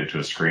actually made it to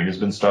a screen has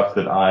been stuff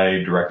that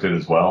I directed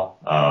as well.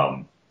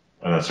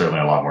 And that's certainly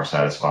a lot more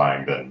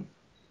satisfying than,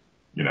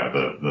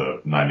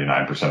 the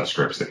 99% of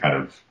scripts that kind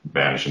of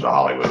vanish into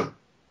Hollywood.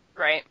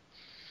 Right.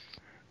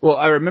 Well,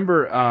 I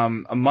remember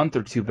a month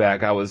or two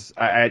back,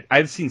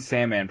 I've seen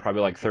Sandman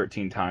probably like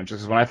 13 times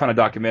because when I find a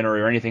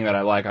documentary or anything that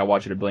I like, I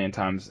watch it a billion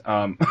times.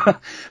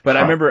 But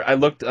I remember I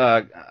looked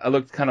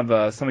kind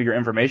of some of your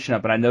information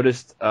up, and I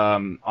noticed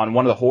on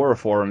one of the horror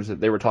forums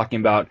that they were talking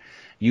about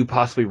you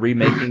possibly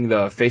remaking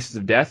the Faces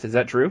of Death. Is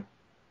that true?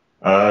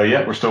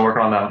 Yeah, we're still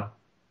working on that one.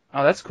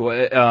 Oh, that's cool.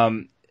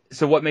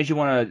 So what made you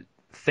want to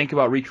think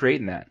about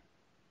recreating that?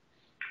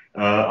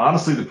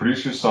 Honestly, the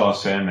producers saw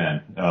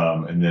Sandman,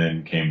 and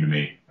then came to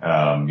me,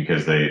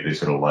 because they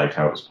sort of liked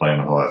how it was playing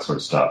with all that sort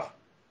of stuff.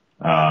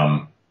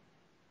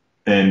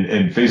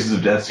 And Faces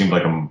of Death seemed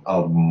like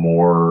a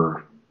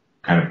more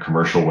kind of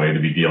commercial way to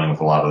be dealing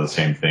with a lot of the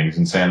same things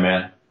in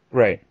Sandman.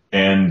 Right.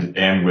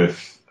 And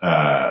with,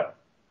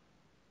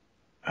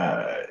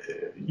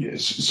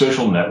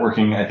 social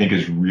networking, I think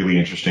is really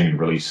interesting and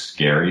really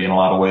scary in a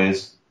lot of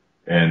ways.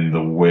 And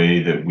the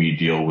way that we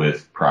deal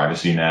with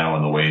privacy now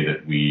and the way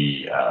that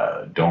we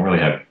don't really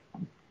have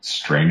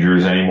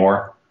strangers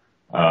anymore,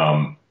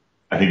 I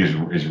think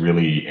is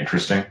really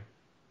interesting.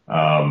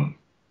 And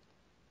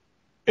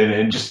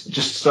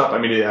just stuff, I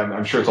mean,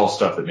 I'm sure it's all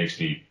stuff that makes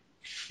me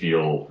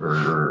feel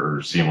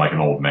or seem like an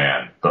old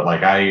man. But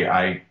like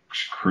I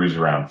cruise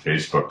around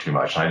Facebook too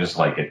much and I just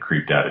like get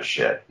creeped out of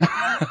shit.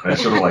 I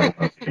sort of like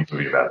want to make a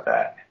movie about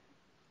that.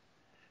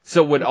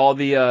 So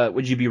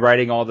would you be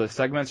writing all the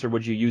segments, or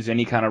would you use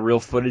any kind of real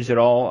footage at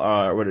all,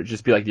 or would it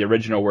just be like the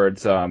original where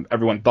it's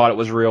everyone thought it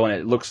was real and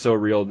it looks so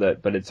real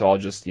but it's all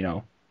just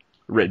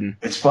written?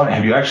 It's funny.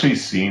 Have you actually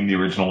seen the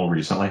original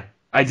recently?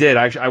 I did.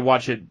 I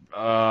watched it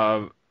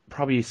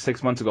probably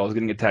 6 months ago. I was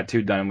getting a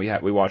tattoo done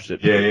and we watched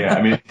it. Yeah.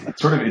 I mean,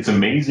 it's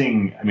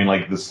amazing. I mean,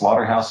 like the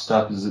slaughterhouse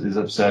stuff is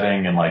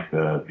upsetting, and like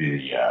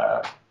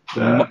the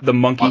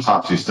monkey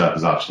autopsy stuff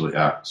is absolutely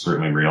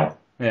certainly real.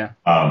 Yeah.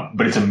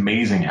 But it's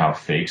amazing how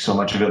fake so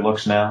much of it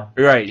looks now.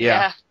 Right.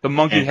 Yeah. Yeah. The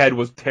monkey head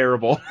was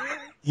terrible.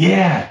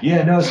 Yeah,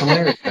 no, it's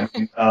hilarious. I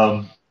mean,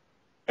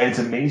 and it's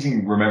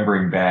amazing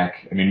remembering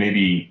back. I mean,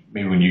 maybe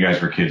when you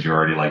guys were kids, you're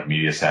already like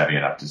media savvy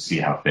enough to see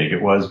how fake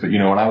it was. But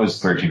when I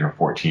was 13 or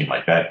 14,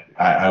 like that,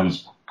 I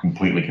was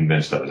completely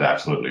convinced that was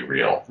absolutely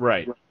real.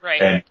 Right.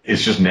 Right. And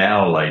it's just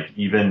now, like,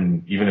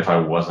 even if I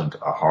wasn't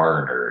a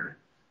horror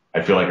nerd,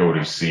 I feel like I would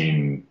have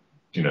seen,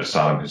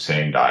 Saddam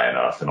Hussein die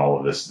enough and all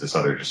of this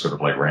other just sort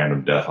of like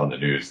random death on the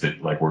news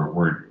that like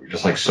we're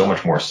just like so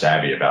much more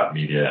savvy about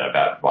media and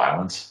about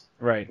violence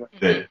Right.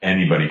 that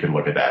anybody could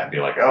look at that and be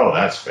like, oh,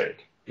 that's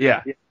fake.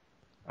 Yeah.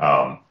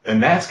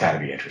 And that's got to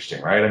be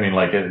interesting, right? I mean,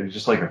 like, it's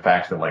just like the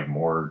fact that like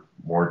more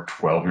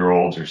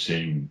 12-year-olds are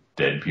seeing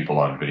dead people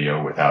on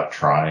video without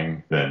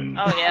trying than.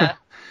 Oh yeah.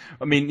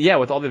 I mean, yeah,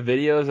 with all the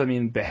videos, I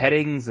mean,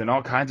 beheadings and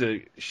all kinds of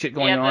shit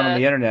going on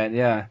the internet,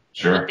 yeah.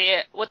 Sure.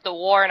 With the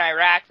war in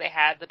Iraq, they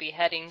had the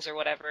beheadings or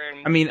whatever,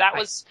 and I mean, that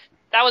was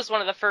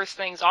one of the first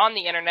things on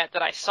the internet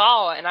that I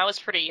saw, and I was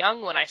pretty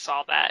young when I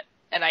saw that,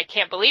 and I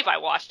can't believe I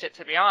watched it,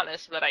 to be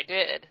honest, but I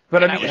did.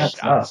 But and I mean,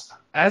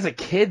 as a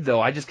kid, though,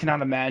 I just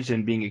cannot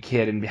imagine being a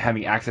kid and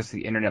having access to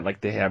the internet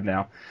like they have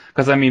now.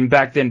 Because, I mean,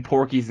 back then,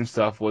 Porky's and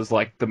stuff was,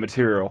 like, the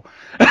material.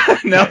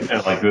 No.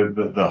 And, like,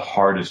 the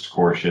hardest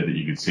core shit that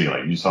you could see.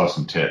 Like, you saw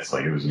some tits.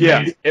 Like, it was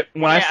amazing. Yeah.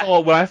 When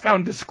I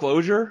found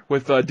Disclosure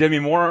with Demi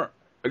Moore,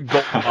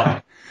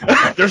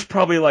 there's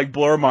probably, like,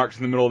 blur marks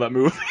in the middle of that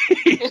movie.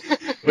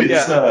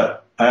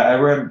 But I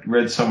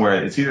read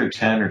somewhere it's either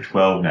 10 or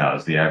 12 now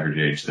is the average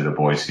age that a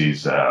boy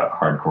sees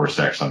hardcore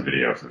sex on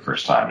video for the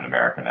first time in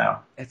America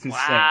now. It's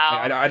insane.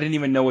 Wow. I didn't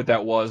even know what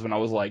that was when I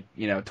was like,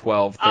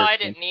 12, 13. Oh, I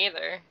didn't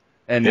either.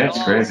 And yeah,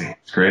 it's crazy.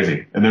 It's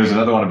crazy. And there was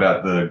another one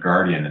about the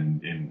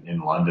Guardian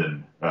in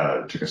London,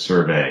 took a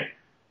survey,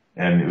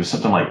 and it was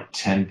something like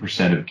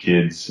 10% of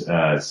kids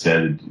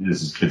said,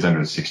 this is kids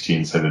under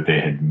 16, said that they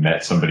had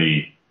met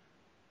somebody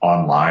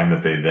online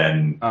that they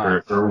then,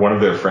 or one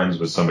of their friends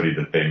was somebody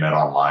that they met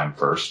online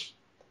first,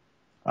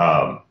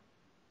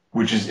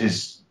 which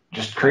is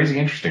just crazy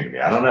interesting to me.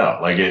 I don't know,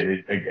 like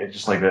it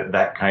just like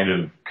that kind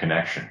of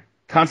connection.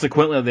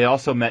 Consequently, they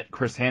also met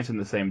Chris Hansen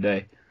the same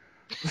day.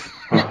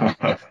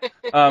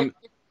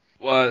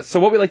 So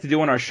what we like to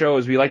do on our show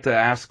is we like to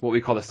ask what we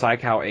call the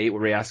PSYCOW 8,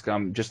 where we ask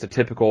just a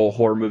typical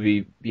horror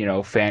movie,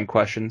 fan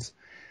questions.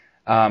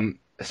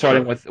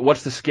 Starting with,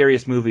 what's the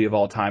scariest movie of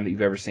all time that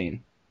you've ever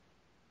seen?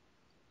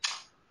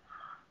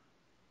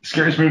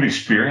 Scariest movie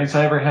experience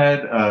I ever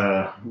had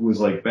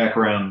was like back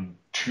around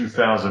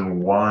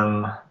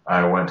 2001.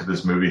 I went to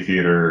this movie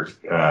theater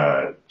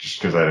just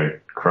because I had a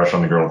crush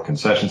on the girl at the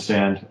concession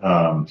stand,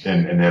 and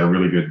they had a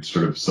really good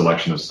sort of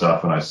selection of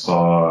stuff. And I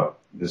saw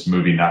this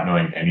movie not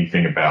knowing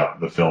anything about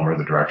the film or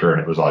the director,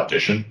 and it was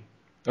Audition.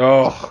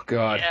 Oh,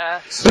 God. Yeah.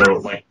 So,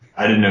 like,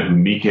 I didn't know who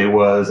Mike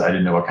was. I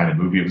didn't know what kind of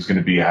movie it was going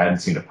to be. I hadn't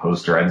seen a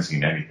poster. I hadn't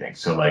seen anything.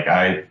 So, like,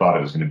 I thought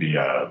it was going to be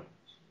a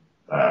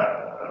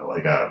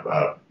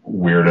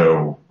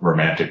weirdo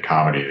romantic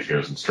comedy that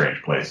goes in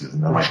strange places.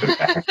 And then, like, the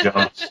back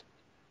jumps.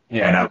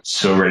 Yeah. And I was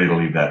so ready to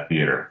leave that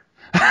theater.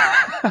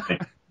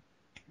 Like,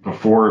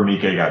 before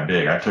Mike got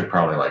big, I took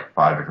probably like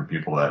 5 different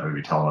people to that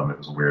movie telling them it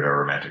was a weirdo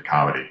romantic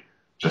comedy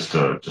just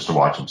to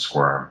watch them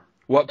squirm.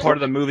 What part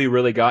of the movie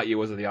really got you?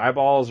 Was it the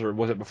eyeballs, or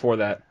was it before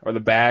that? Or the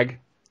bag?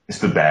 It's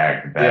the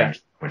bag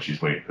when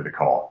she's waiting for the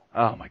call.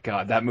 Oh, my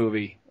God, that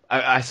movie.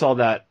 I saw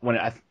that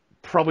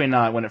probably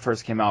not when it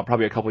first came out,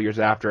 probably a couple years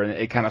after, and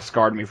it kind of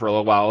scarred me for a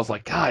little while. I was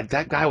like, God,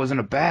 that guy was in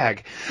a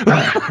bag.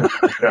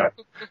 Yeah.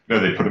 No,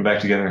 they put him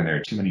back together and there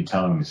are too many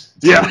tongues.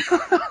 Yeah.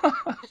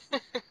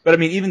 But I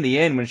mean, even the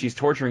end when she's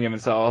torturing him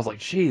and so, I was like,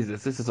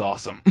 Jesus, this is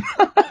awesome.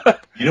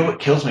 You know what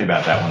kills me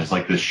about that one is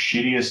like the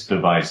shittiest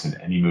device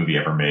in any movie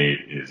ever made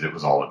is It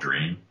Was All a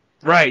Dream.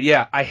 Right,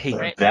 yeah, I hate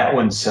it. That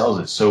one sells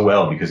it so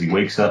well because he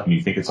wakes up and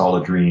you think it's all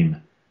a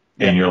dream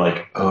and you're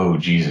like, oh,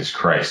 Jesus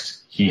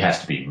Christ, he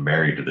has to be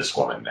married to this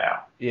woman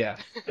now. Yeah.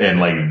 And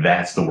like,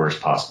 that's the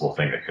worst possible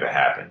thing that could have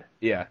happened.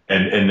 Yeah.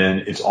 And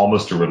then it's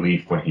almost a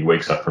relief when he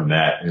wakes up from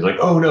that and he's like,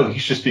 oh no,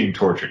 he's just being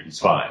tortured. He's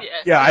fine.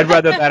 Yeah, I'd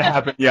rather that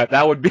happen. Yeah,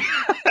 that would be,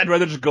 I'd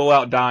rather just go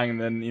out dying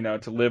than,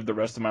 to live the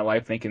rest of my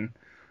life thinking,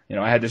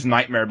 I had this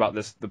nightmare about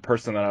the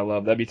person that I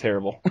love. That'd be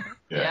terrible.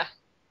 Yeah.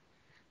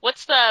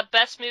 What's the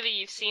best movie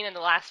you've seen in the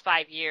last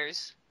 5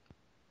 years?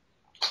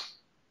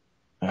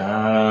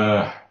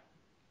 Best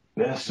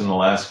in the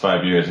last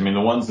 5 years. I mean,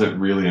 the ones that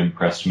really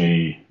impressed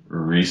me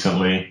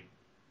recently,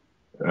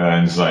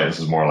 and this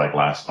is more like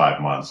last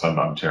 5 months.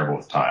 I'm terrible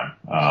with time.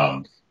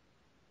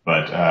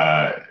 But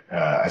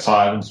I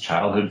saw Ivan's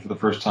Childhood for the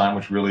first time,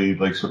 which really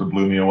like sort of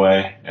blew me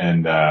away.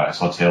 And I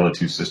saw Tale of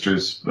Two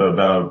Sisters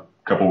about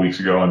a couple weeks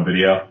ago on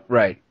video.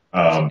 Right.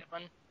 And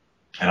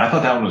I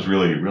thought that one was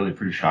really, really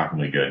pretty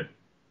shockingly good.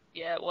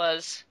 Yeah, it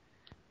was.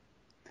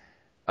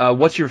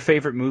 What's your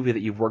favorite movie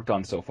that you've worked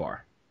on so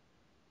far?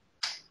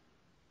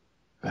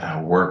 That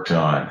I worked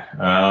on.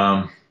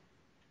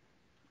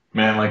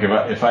 Man, like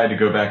if I had to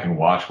go back and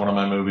watch one of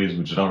my movies,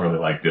 which I don't really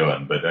like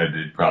doing, but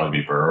it'd probably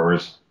be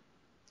Burrowers.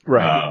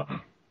 Right.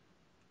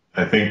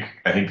 I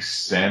think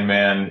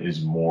Sandman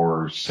is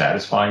more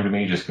satisfying to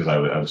me just because I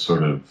was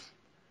sort of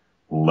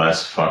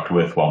less fucked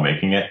with while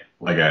making it.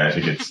 Like I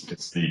think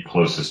it's the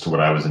closest to what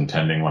I was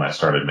intending when I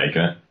started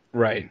making it.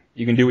 Right.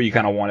 You can do what you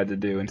kind of wanted to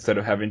do instead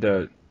of having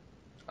to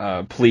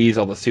please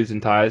all the suits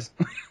and ties.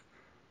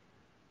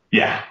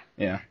 Yeah.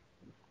 Yeah.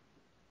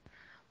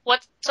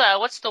 What's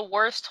the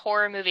worst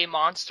horror movie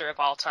monster of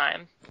all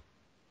time?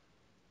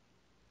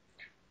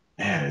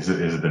 Man, is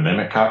it the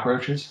mimic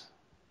cockroaches?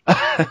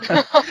 Like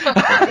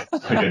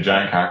a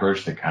giant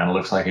cockroach that kind of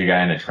looks like a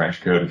guy in a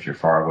trench coat if you're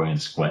far away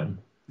and squinting.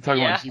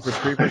 Talking Yeah. about Jeepers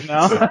Creepers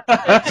now?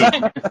 It's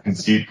a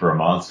conceit for a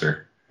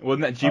monster.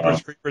 Wasn't that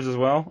Jeepers Creepers as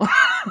well?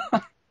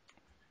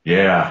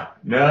 Yeah.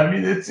 No, I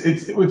mean it's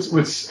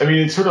I mean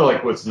it's sort of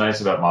like what's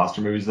nice about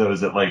monster movies though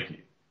is that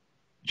like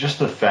just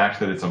the fact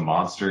that it's a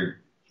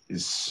monster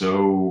is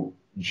so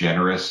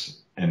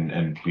generous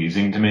and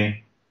pleasing to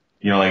me.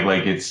 You know,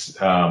 like it's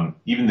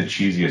even the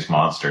cheesiest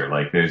monster,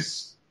 like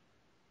there's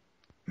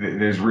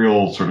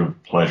real sort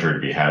of pleasure to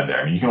be had there.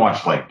 I mean, you can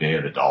watch like Day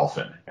of the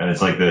Dolphin, and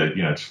it's like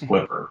it's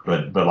Flipper,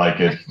 but like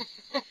it,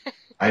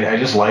 I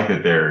just like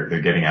that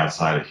they're getting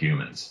outside of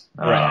humans.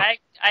 Right.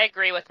 I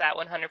agree with that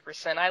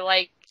 100%. I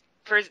like,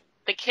 for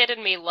the kid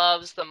in me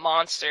loves the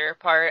monster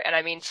part, and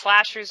I mean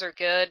slashers are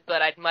good,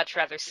 but I'd much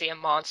rather see a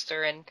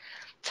monster and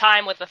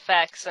time with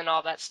effects and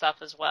all that stuff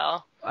as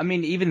well. I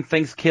mean, even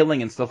things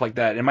killing and stuff like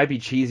that. It might be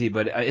cheesy,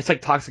 but it's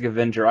like Toxic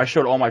Avenger. I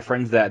showed all my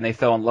friends that, and they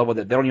fell in love with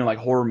it. They don't even like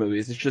horror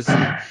movies. It's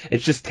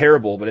just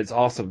terrible, but it's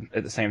awesome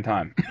at the same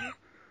time.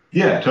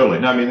 Yeah, totally.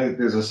 No, I mean,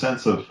 there's a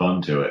sense of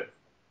fun to it.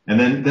 And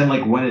then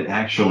like when it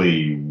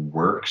actually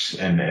works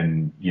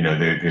and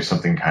there's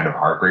something kind of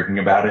heartbreaking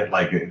about it.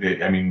 Like,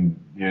 I mean,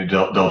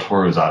 Del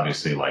Toro is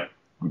obviously like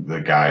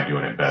the guy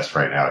doing it best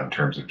right now in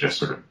terms of just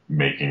sort of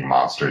making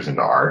monsters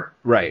into art.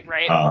 Right.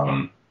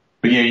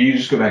 But yeah, you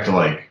just go back to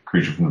like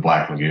Creature from the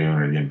Black Lagoon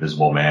or The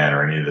Invisible Man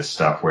or any of this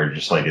stuff where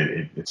just like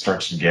it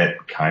starts to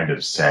get kind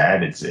of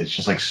sad. It's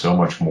just like so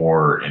much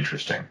more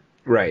interesting.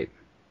 Right.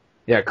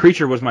 Yeah,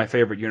 Creature was my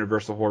favorite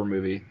Universal horror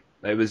movie.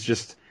 It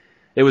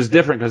was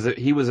different because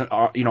he was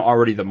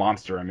already the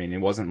monster. I mean, it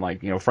wasn't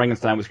like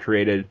Frankenstein was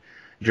created,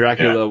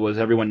 Dracula was,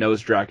 everyone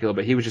knows Dracula,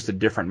 but he was just a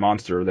different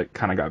monster that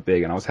kind of got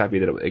big, and I was happy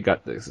that it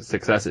got the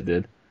success it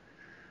did.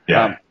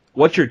 Yeah.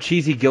 What's your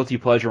cheesy guilty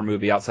pleasure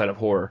movie outside of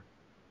horror?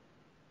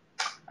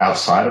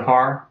 Outside of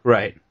horror?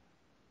 Right.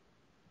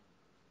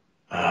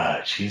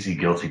 Cheesy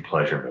guilty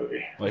pleasure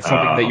movie. Like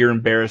something that you're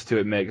embarrassed to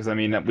admit, because I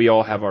mean, we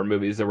all have our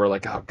movies that we're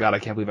like, oh god, I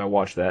can't believe I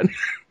watched that.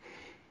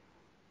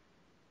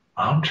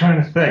 I'm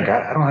trying to think.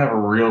 I don't have a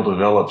real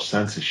developed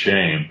sense of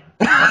shame.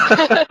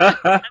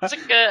 That's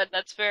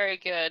very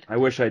good. I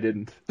wish I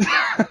didn't.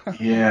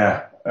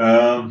 Yeah.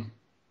 God,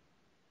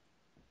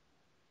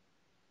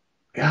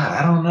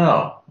 I don't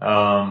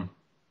know.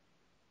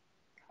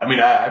 I mean,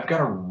 I've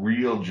got a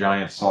real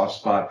giant soft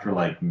spot for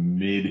like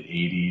mid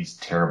 '80s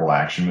terrible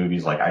action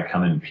movies, like I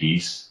Come in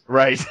Peace.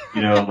 Right.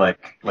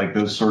 Like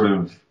those sort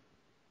of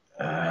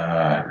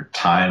not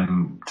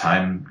Time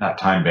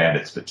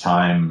Bandits, but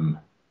Time.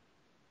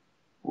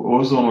 What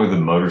was the one with the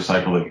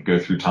motorcycle that could go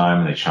through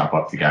time and they chop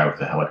up the guy with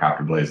the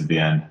helicopter blades at the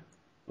end?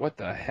 What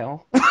the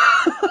hell?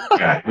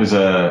 Yeah, it was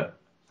a.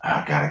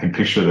 Oh God, I can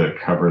picture the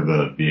cover of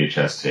the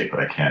VHS tape, but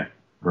I can't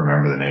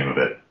remember the name of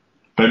it.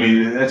 But I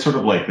mean, that's sort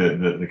of like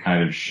the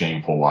kind of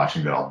shameful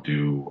watching that I'll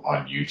do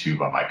on YouTube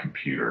on my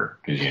computer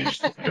because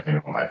just I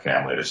don't want my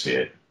family to see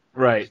it.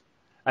 Right.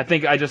 I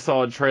think I just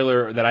saw a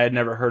trailer that I had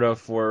never heard of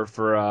for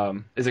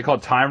is it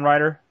called Time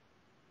Rider?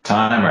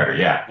 Time Rider,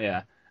 yeah.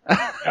 Yeah.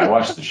 I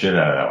watched the shit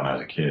out of that when I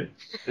was a kid.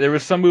 There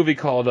was some movie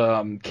called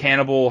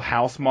Cannibal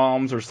House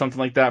Moms or something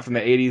like that from the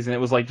 80s, and it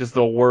was like just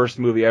the worst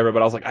movie ever,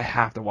 but I was like, I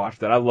have to watch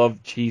that. I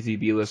love cheesy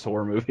B-list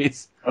horror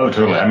movies. Oh,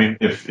 totally. I mean,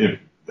 if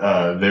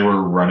they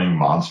were running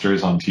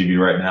monsters on TV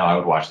right now, I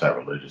would watch that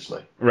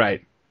religiously.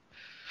 Right.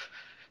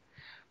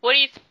 What do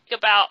you think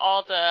about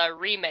all the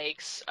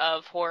remakes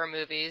of horror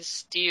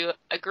movies? Do you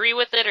agree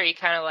with it, or are you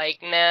kind of like,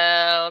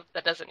 no,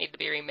 that doesn't need to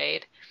be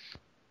remade?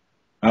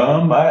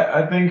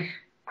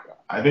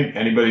 I think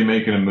anybody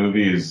making a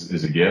movie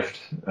is a gift.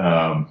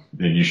 And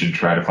you should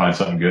try to find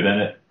something good in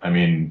it. I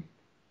mean,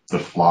 The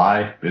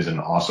Fly is an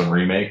awesome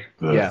remake.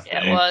 It was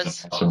an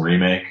awesome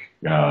remake.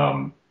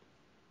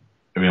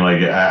 I mean,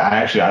 like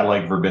I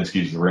like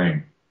Verbinski's The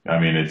Ring. I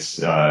mean, it's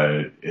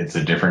a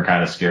different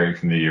kind of scary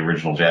from the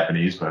original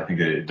Japanese, but I think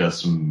it does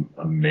some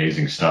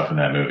amazing stuff in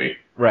that movie.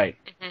 Right.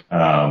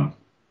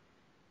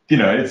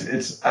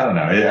 It's I don't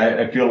know.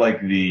 I feel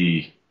like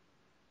the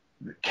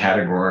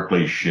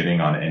categorically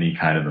shitting on any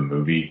kind of a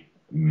movie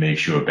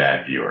makes you a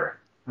bad viewer.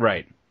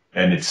 Right.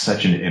 And it's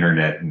such an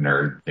internet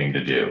nerd thing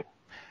to do.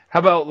 How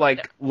about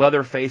like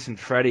Leatherface and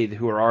Freddy,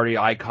 who are already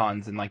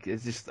icons, and like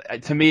it's just,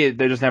 to me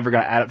they're just never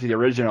going to add up to the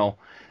original.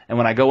 And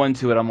when I go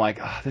into it, I'm like,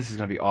 oh, this is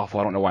going to be awful.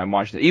 I don't know why I'm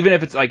watching it. Even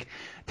if it's like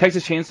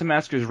Texas Chainsaw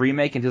Massacre's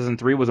remake in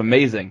 2003 was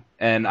amazing,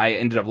 and I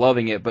ended up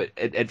loving it. But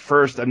at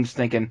first, I'm just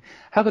thinking,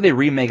 how could they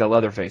remake a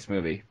Leatherface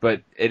movie?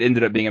 But it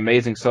ended up being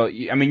amazing. So,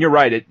 I mean, you're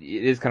right. It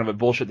is kind of a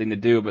bullshit thing to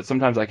do, but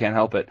sometimes I can't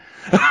help it.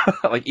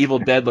 Like Evil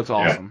Dead looks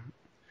awesome. Yeah.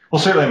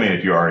 Well, certainly, I mean,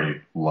 if you already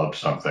love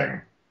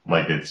something,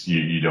 like it's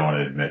you don't want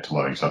to admit to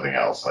loving something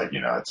else. Like,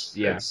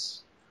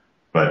 it's.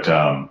 But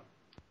I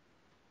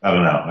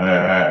don't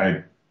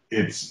know.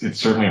 It's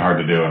certainly hard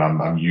to do, and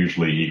I'm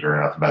usually eager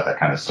enough about that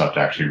kind of stuff to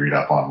actually read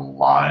up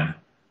online.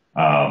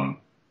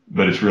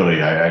 But it's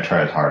really I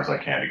try as hard as I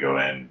can to go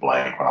in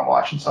blank when I'm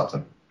watching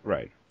something.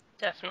 Right.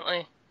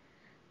 Definitely.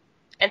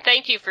 And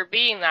thank you for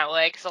being that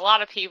way, because a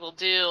lot of people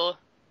do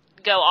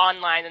go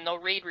online and they'll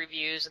read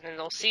reviews and then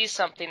they'll see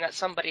something that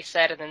somebody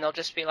said and then they'll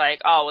just be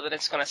like, oh, well, then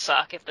it's going to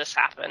suck if this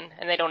happened.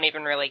 And they don't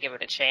even really give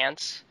it a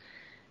chance.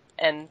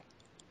 And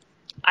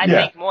I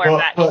think more of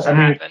that needs to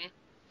happen.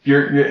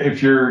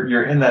 If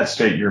you're in that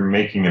state, you're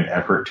making an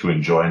effort to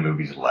enjoy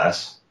movies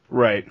less.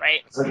 Right.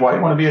 It's like, why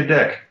you want to be a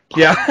dick?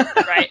 Yeah.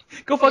 Right.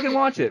 Go fucking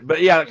watch it.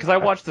 But yeah, because I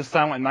watched the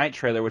Silent Night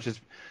trailer, which is,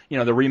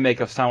 the remake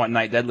of Silent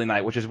Night, Deadly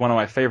Night, which is one of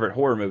my favorite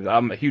horror movies.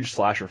 I'm a huge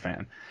slasher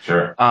fan.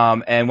 Sure.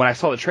 And when I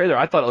saw the trailer,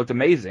 I thought it looked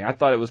amazing. I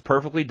thought it was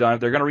perfectly done. If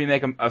they're going to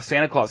remake a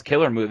Santa Claus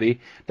killer movie,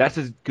 that's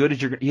as good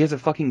as he has a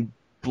fucking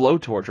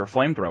blowtorch or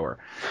flamethrower.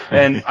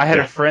 And I had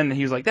a friend, and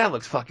he was like, that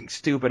looks fucking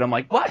stupid. I'm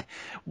like, what?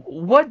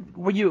 What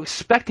were you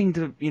expecting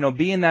to,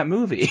 be in that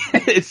movie?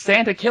 It's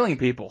Santa killing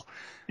people.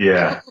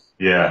 Yeah.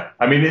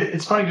 I mean,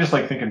 it's funny just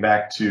like thinking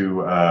back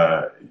to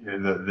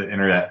the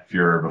internet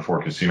furor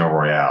before Casino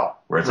Royale,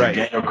 where it's like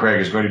Daniel Craig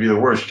is going to be the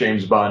worst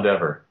James Bond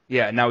ever.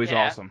 Yeah, now he's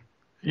awesome.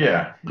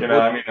 Yeah, I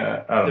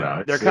don't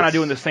know. They're kind of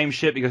doing the same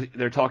shit because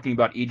they're talking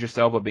about Idris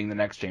Elba being the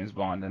next James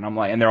Bond, and I'm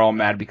like, and they're all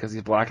mad because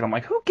he's black, and I'm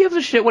like, who gives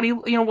a shit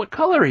what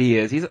color he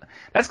is?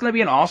 That's going to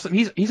be an awesome.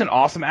 He's an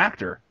awesome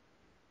actor.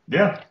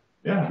 Yeah.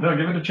 No,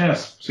 give it a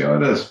chance. See how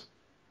it is.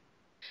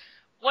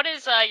 What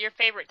is your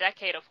favorite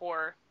decade of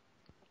horror?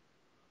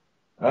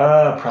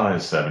 Probably the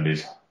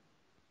 70s.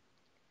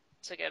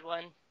 It's a good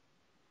one.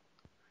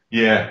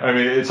 Yeah, I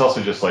mean, it's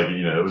also just like,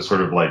 it was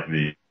sort of like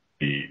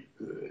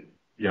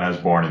I was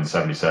born in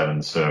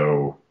 77,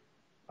 so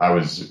it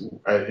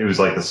was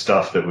like the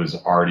stuff that was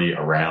already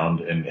around,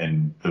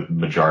 and the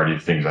majority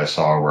of things I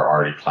saw were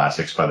already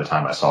classics by the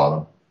time I saw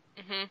them.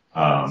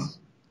 Mm-hmm.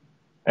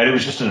 And it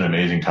was just an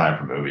amazing time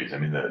for movies. I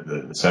mean,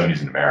 the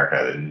 70s in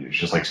America, it was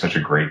just like such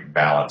a great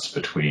balance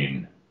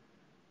between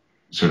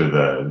sort of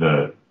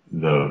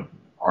the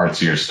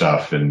artsier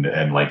stuff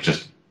and like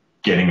just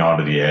getting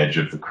onto the edge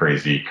of the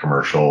crazy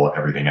commercial,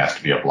 everything has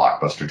to be a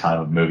blockbuster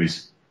time of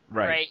movies.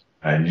 Right.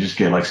 And you just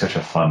get like such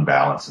a fun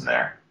balance in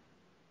there.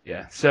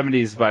 Yeah,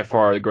 70s by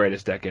far the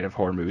greatest decade of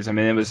horror movies. I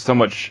mean, it was so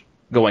much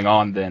going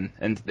on then,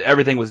 and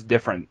everything was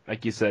different.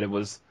 Like you said, it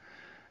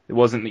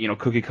wasn't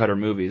cookie cutter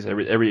movies.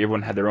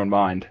 Everyone had their own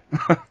mind.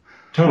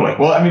 Totally.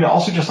 Well, I mean,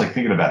 also just like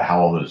thinking about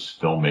how all those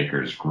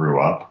filmmakers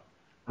grew up.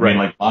 I mean,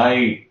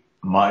 like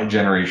my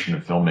generation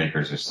of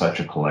filmmakers is such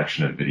a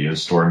collection of video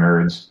store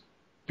nerds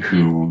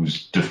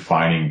whose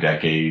defining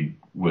decade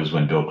was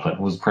when Bill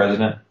Clinton was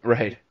president.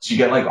 Right. So you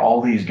get like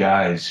all these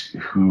guys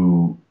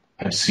who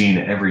have seen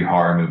every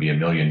horror movie a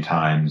million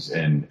times,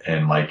 and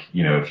like,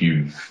 if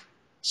you've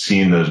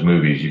seen those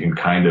movies, you can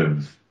kind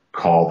of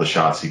call the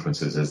shot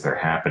sequences as they're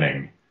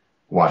happening,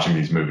 watching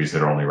these movies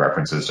that are only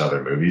references to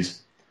other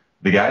movies.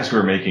 The guys who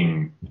are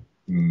making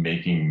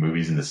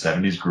movies in the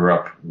 70s grew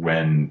up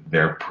when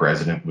their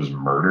president was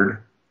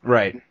murdered.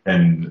 Right.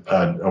 And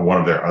one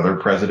of their other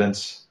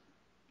presidents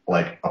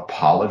like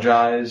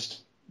apologized,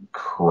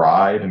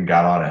 cried, and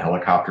got on a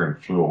helicopter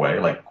and flew away,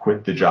 like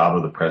quit the job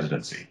of the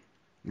presidency.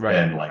 Right.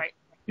 And like,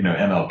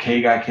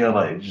 MLK got killed,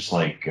 like just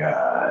like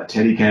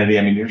Teddy Kennedy.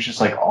 I mean, it was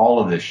just like all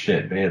of this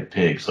shit. They had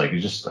pigs. Like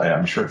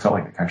I'm sure it felt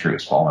like the country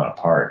was falling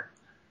apart.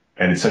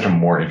 And it's such a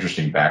more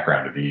interesting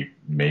background to be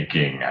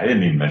making. I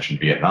didn't even mention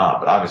Vietnam,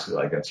 but obviously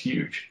like that's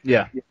huge.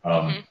 Yeah.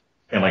 And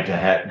like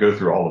to go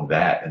through all of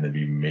that and then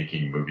be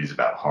making movies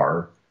about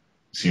horror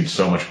seems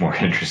so much more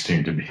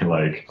interesting to be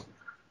like,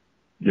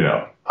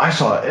 I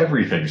saw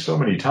everything so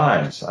many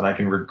times and I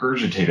can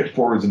regurgitate it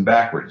forwards and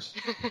backwards.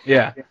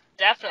 Yeah.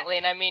 Definitely.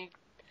 And I mean,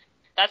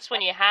 that's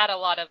when you had a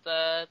lot of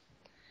the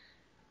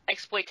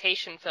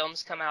exploitation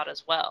films come out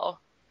as well.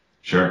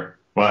 Sure.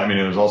 Well, I mean,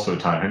 it was also a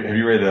time. Have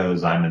you read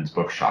Ziman's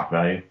book, Shock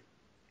Value?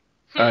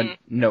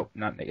 No,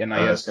 not yet.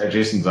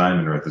 Jason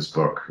Ziman wrote this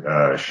book,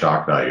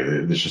 Shock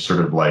Value. This is sort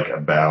of like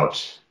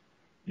about,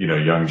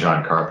 young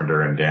John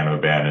Carpenter and Dan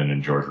O'Bannon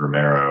and George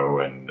Romero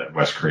and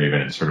Wes Craven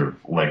and sort of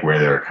like where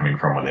they were coming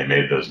from when they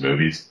made those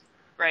movies.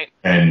 Right.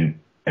 And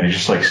it's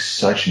just like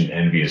such an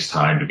envious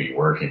time to be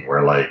working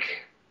where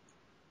like,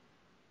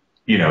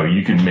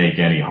 you could make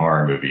any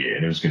horror movie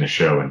and it was going to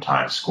show in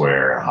Times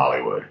Square in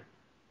Hollywood.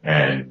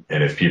 And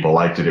if people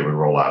liked it, it would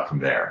roll out from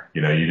there.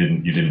 You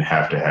didn't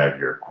have to have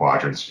your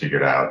quadrants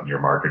figured out and your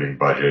marketing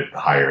budget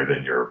higher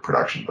than your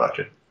production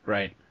budget.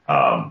 Right.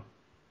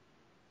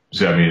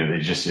 So, I mean,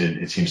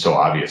 it seems so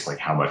obvious, like,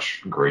 how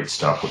much great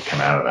stuff would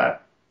come out of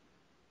that.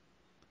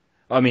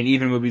 I mean,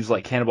 even movies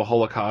like Cannibal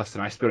Holocaust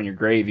and I Spit on Your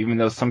Grave, even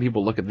though some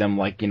people look at them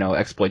like,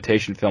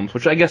 exploitation films,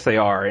 which I guess they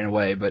are in a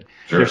way, but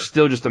they're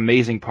still just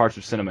amazing parts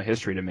of cinema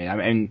history to me. I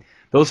mean,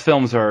 those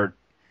films are,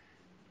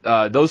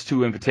 those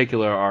two in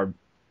particular are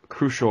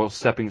crucial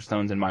stepping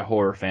stones in my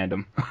horror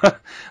fandom.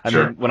 I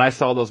mean, when I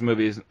saw those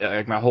movies,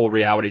 like, my whole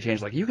reality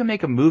changed. Like, you can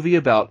make a movie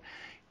about,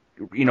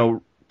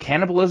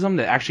 cannibalism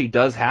that actually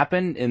does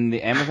happen in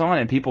the Amazon,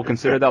 and people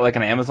consider that like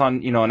an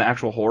Amazon, an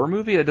actual horror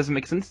movie. That doesn't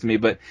make sense to me,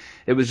 but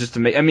it was just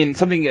amazing. I mean,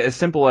 something as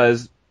simple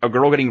as a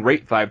girl getting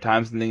raped 5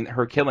 times and then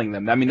her killing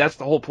them. I mean, that's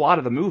the whole plot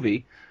of the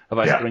movie of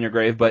I Spit on Your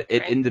Grave, but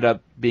it ended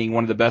up being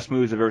one of the best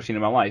movies I've ever seen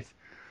in my life.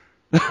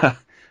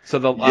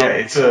 So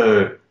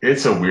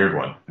it's a weird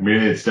one. I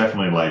mean, it's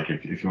definitely like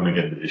if you want to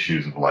get into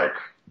issues of like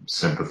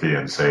sympathy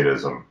and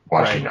sadism,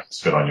 watching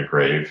Spit on Your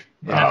Grave,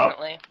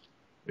 definitely.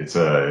 It's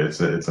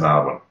an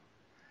odd one.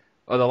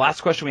 Oh, the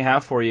last question we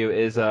have for you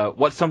is,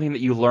 what's something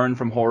that you learned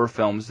from horror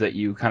films that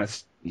you kind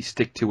of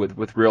stick to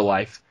with real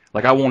life?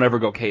 Like, I won't ever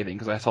go caving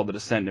because I saw The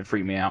Descent and it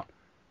freaked me out.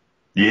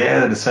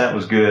 Yeah, The Descent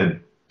was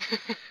good.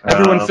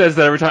 Everyone says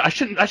that every time. I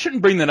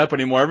shouldn't bring that up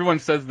anymore. Everyone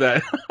says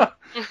that.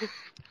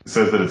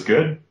 Says that it's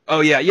good?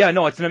 Oh, yeah,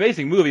 no, it's an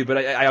amazing movie, but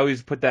I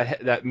always put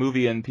that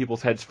movie in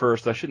people's heads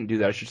first. I shouldn't do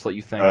that. I should just let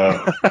you think.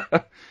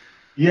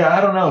 Yeah,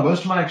 I don't know.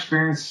 Most of my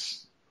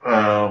experience,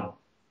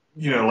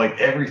 like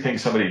everything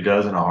somebody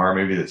does in a horror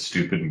movie that's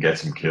stupid and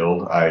gets them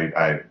killed,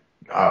 I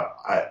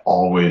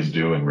always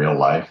do in real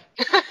life.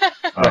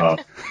 I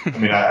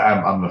mean,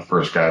 I'm the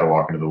first guy to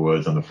walk into the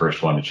woods. I'm the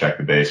first one to check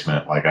the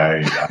basement. Like,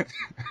 I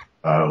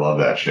love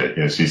that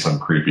shit. See some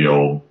creepy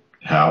old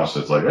house.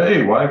 It's like,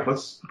 hey, wife,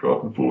 let's go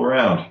up and fool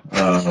around.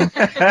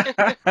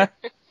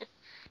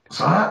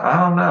 So I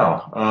don't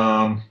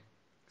know.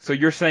 So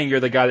you're saying you're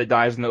the guy that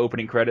dies in the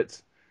opening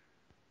credits?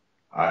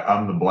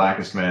 I'm the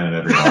blackest man in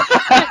every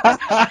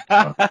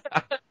horror.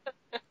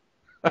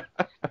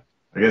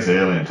 I guess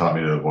Alien taught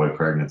me to avoid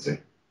pregnancy.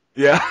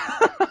 Yeah.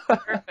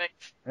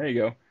 Perfect. There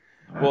you go.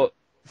 Well,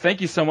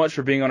 thank you so much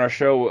for being on our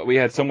show. We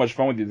had so much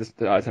fun with you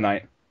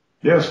tonight.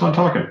 Yeah, it was fun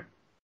talking.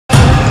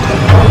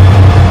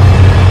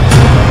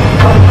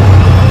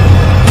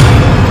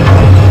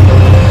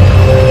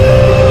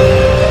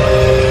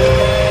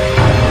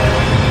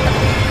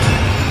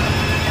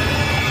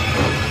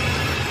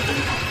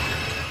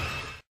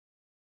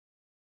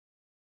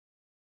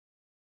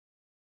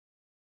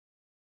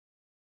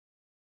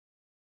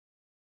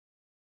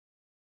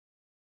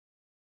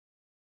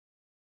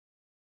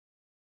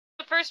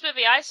 The first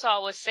movie I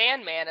saw was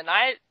Sandman, and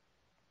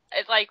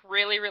it like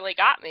really, really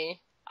got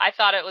me. I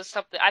thought it was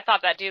something. I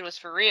thought that dude was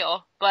for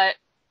real, but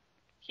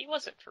he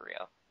wasn't for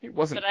real. He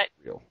wasn't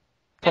real.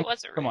 It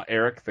wasn't real. Come on,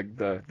 Eric,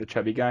 the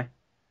chubby guy.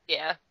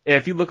 Yeah.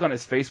 If you look on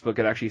his Facebook,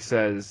 it actually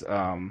says,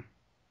 "I'm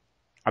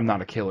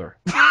not a killer."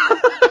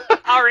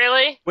 Oh,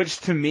 really? Which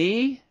to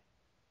me,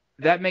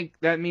 that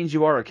means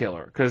you are a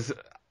killer. Because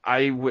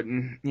I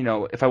wouldn't,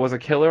 if I was a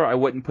killer, I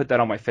wouldn't put that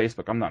on my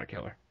Facebook. I'm not a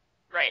killer.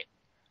 Right.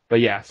 But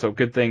yeah, so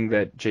good thing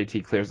that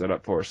JT clears that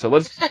up for us. So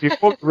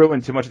before we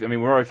ruin too much, I mean,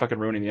 we're already fucking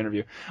ruining the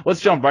interview.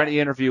 Let's jump right into the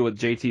interview with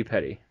JT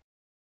Petty.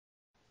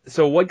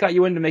 So what got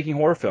you into making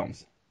horror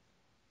films?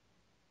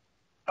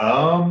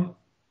 I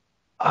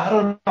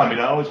don't know. I mean,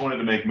 I always wanted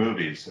to make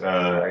movies.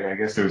 I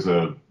guess there was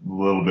a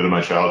little bit of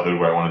my childhood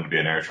where I wanted to be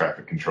an air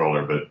traffic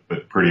controller,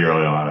 but pretty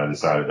early on I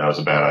decided that was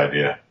a bad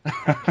idea.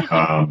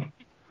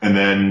 And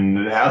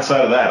then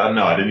outside of that, I don't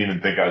know. I didn't even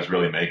think I was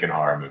really making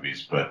horror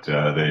movies, but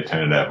they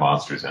tended to have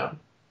monsters in them.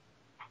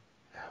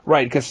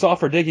 Right, because Saw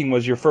for Digging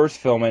was your first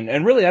film,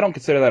 and really I don't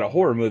consider that a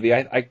horror movie.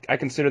 I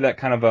consider that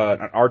kind of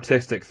an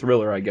artistic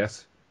thriller, I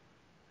guess.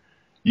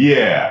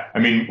 Yeah, I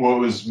mean, what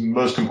was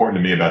most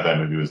important to me about that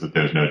movie was that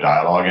there's no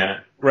dialogue in it.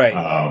 Right.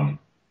 And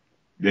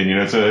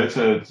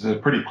it's a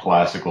pretty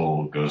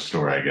classical ghost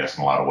story, I guess,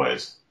 in a lot of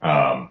ways.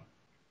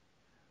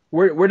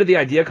 Where did the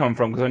idea come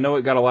from? Because I know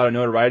it got a lot of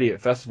notoriety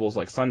at festivals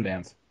like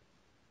Sundance.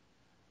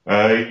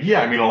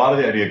 Yeah, I mean, a lot of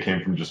the idea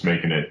came from just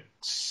making it,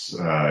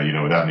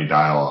 without any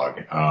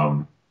dialogue.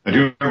 I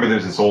do remember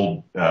there's this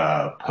old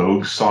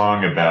Pogue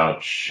song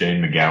about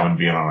Shane McGowan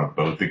being on a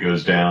boat that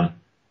goes down,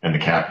 and the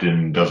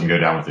captain doesn't go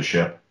down with the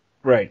ship.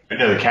 Right. But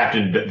no, the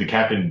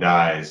captain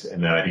dies,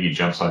 and then I think he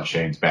jumps on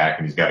Shane's back,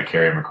 and he's got to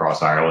carry him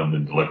across Ireland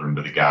and deliver him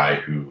to the guy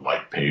who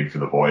paid for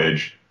the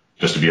voyage,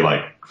 just to be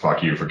like,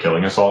 "Fuck you for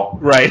killing us all."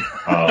 Right.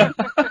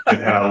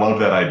 And I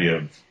love that idea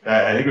of.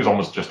 I think it was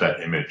almost just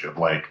that image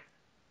of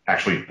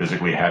actually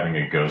physically having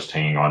a ghost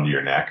hanging onto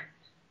your neck,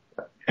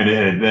 and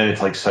then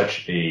it's like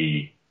such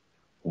a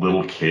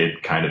little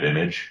kid kind of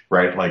image,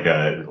 right? Like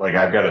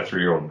I've got a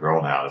 3-year-old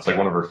girl now. It's like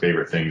one of her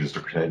favorite things is to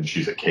pretend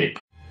she's a cake.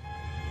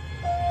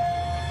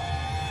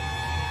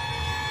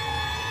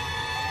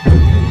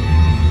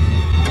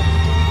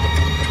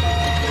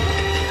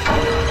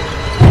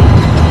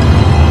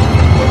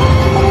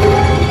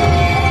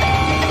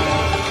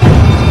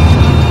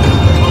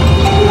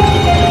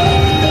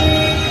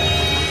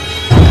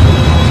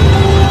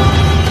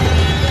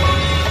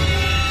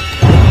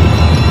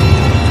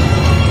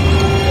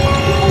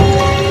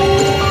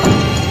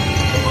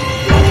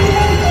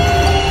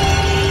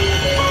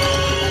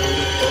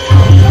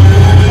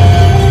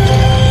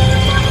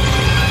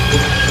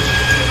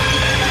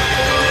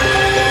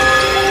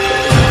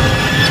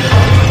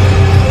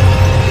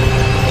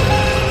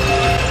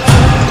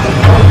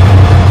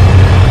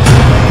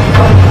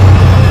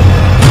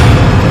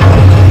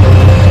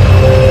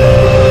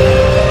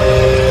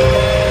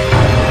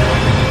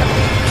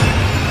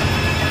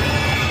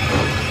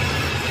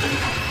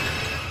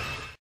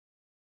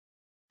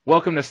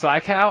 welcome to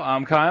PSYCOW.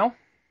 I'm Kyle.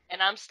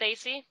 And I'm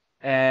Stacey.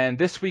 And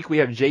this week we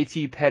have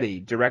JT Petty,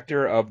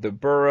 director of the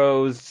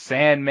Burrowers,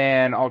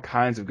 Sandman, all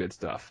kinds of good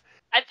stuff.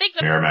 I think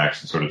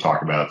Miramax to sort of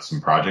talk about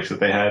some projects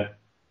that they had.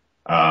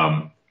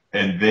 And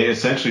they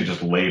essentially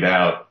just laid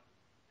out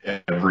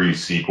every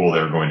sequel they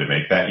were going to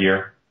make that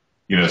year.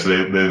 You know, so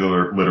they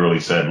literally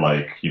said,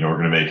 like, you know, we're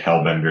going to make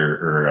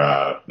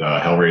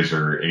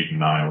Hellraiser 8 and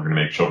 9. We're going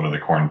to make Children of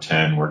the Corn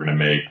 10. We're going to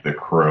make The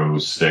Crow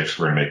 6.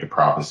 We're going to make The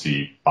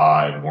Prophecy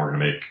 5. And we're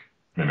going to make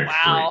Mimic 3.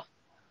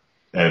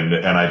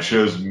 And I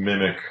chose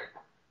Mimic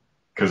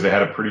because they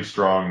had a pretty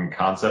strong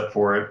concept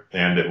for it,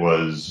 and it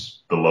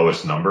was the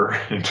lowest number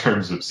in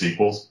terms of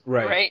sequels.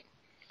 Right.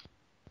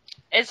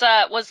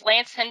 Was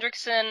Lance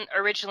Hendrickson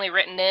originally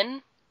written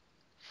in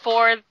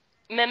for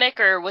Mimic,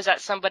 or was that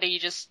somebody you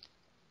just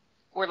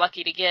were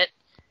lucky to get?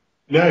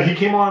 No, he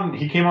came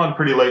on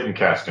pretty late in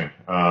casting.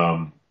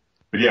 But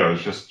yeah, it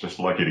was just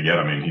lucky to get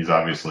him. I mean, he's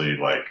obviously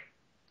like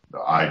the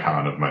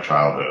icon of my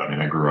childhood. I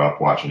mean, I grew up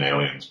watching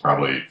Aliens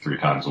probably 3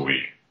 times a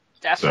week.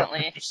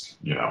 Definitely. So,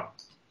 you know,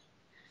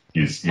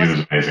 he was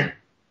amazing.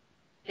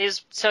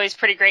 He's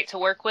pretty great to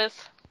work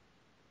with.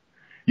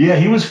 Yeah,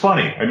 he was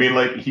funny. I mean,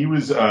 like, he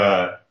was,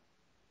 and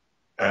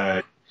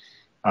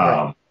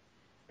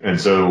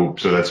so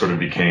that sort of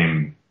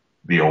became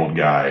the old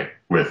guy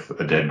with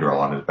a dead girl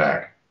on his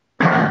back.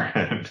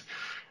 and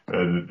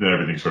then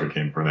everything sort of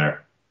came from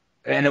there.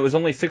 And it was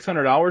only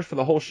 $600 for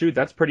the whole shoot.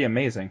 That's pretty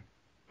amazing.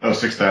 Oh,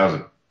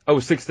 6,000. Oh,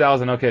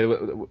 6,000. Okay.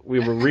 We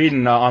were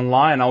reading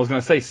online. I was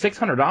going to say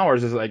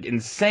 $600 is like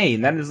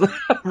insane. That is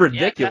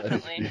ridiculous. Yeah,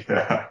 definitely.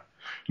 Yeah.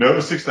 No, it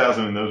was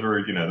 6,000, and those were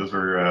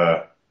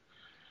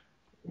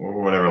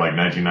whatever, like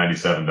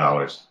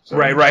 $1997. So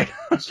right.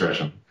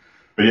 Stretching.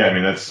 But yeah, I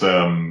mean, that's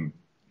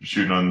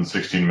shooting on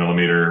 16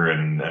 millimeter,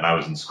 and I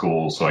was in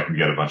school, so I could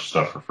get a bunch of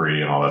stuff for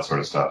free and all that sort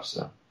of stuff.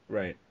 So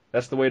right,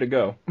 that's the way to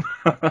go.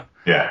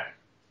 Yeah,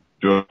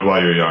 do it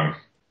while you're young.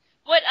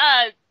 What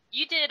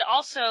you did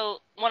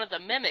also one of the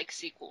Mimic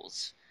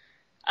sequels.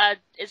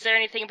 Is there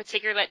anything in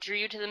particular that drew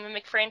you to the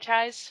Mimic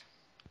franchise?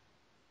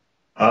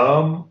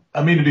 I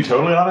mean, to be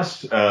totally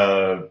honest,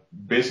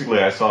 basically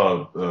I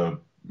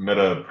met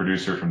a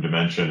producer from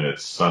Dimension at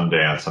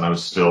Sundance, and I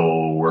was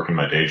still working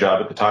my day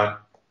job at the time.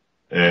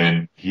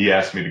 And he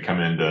asked me to come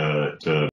in to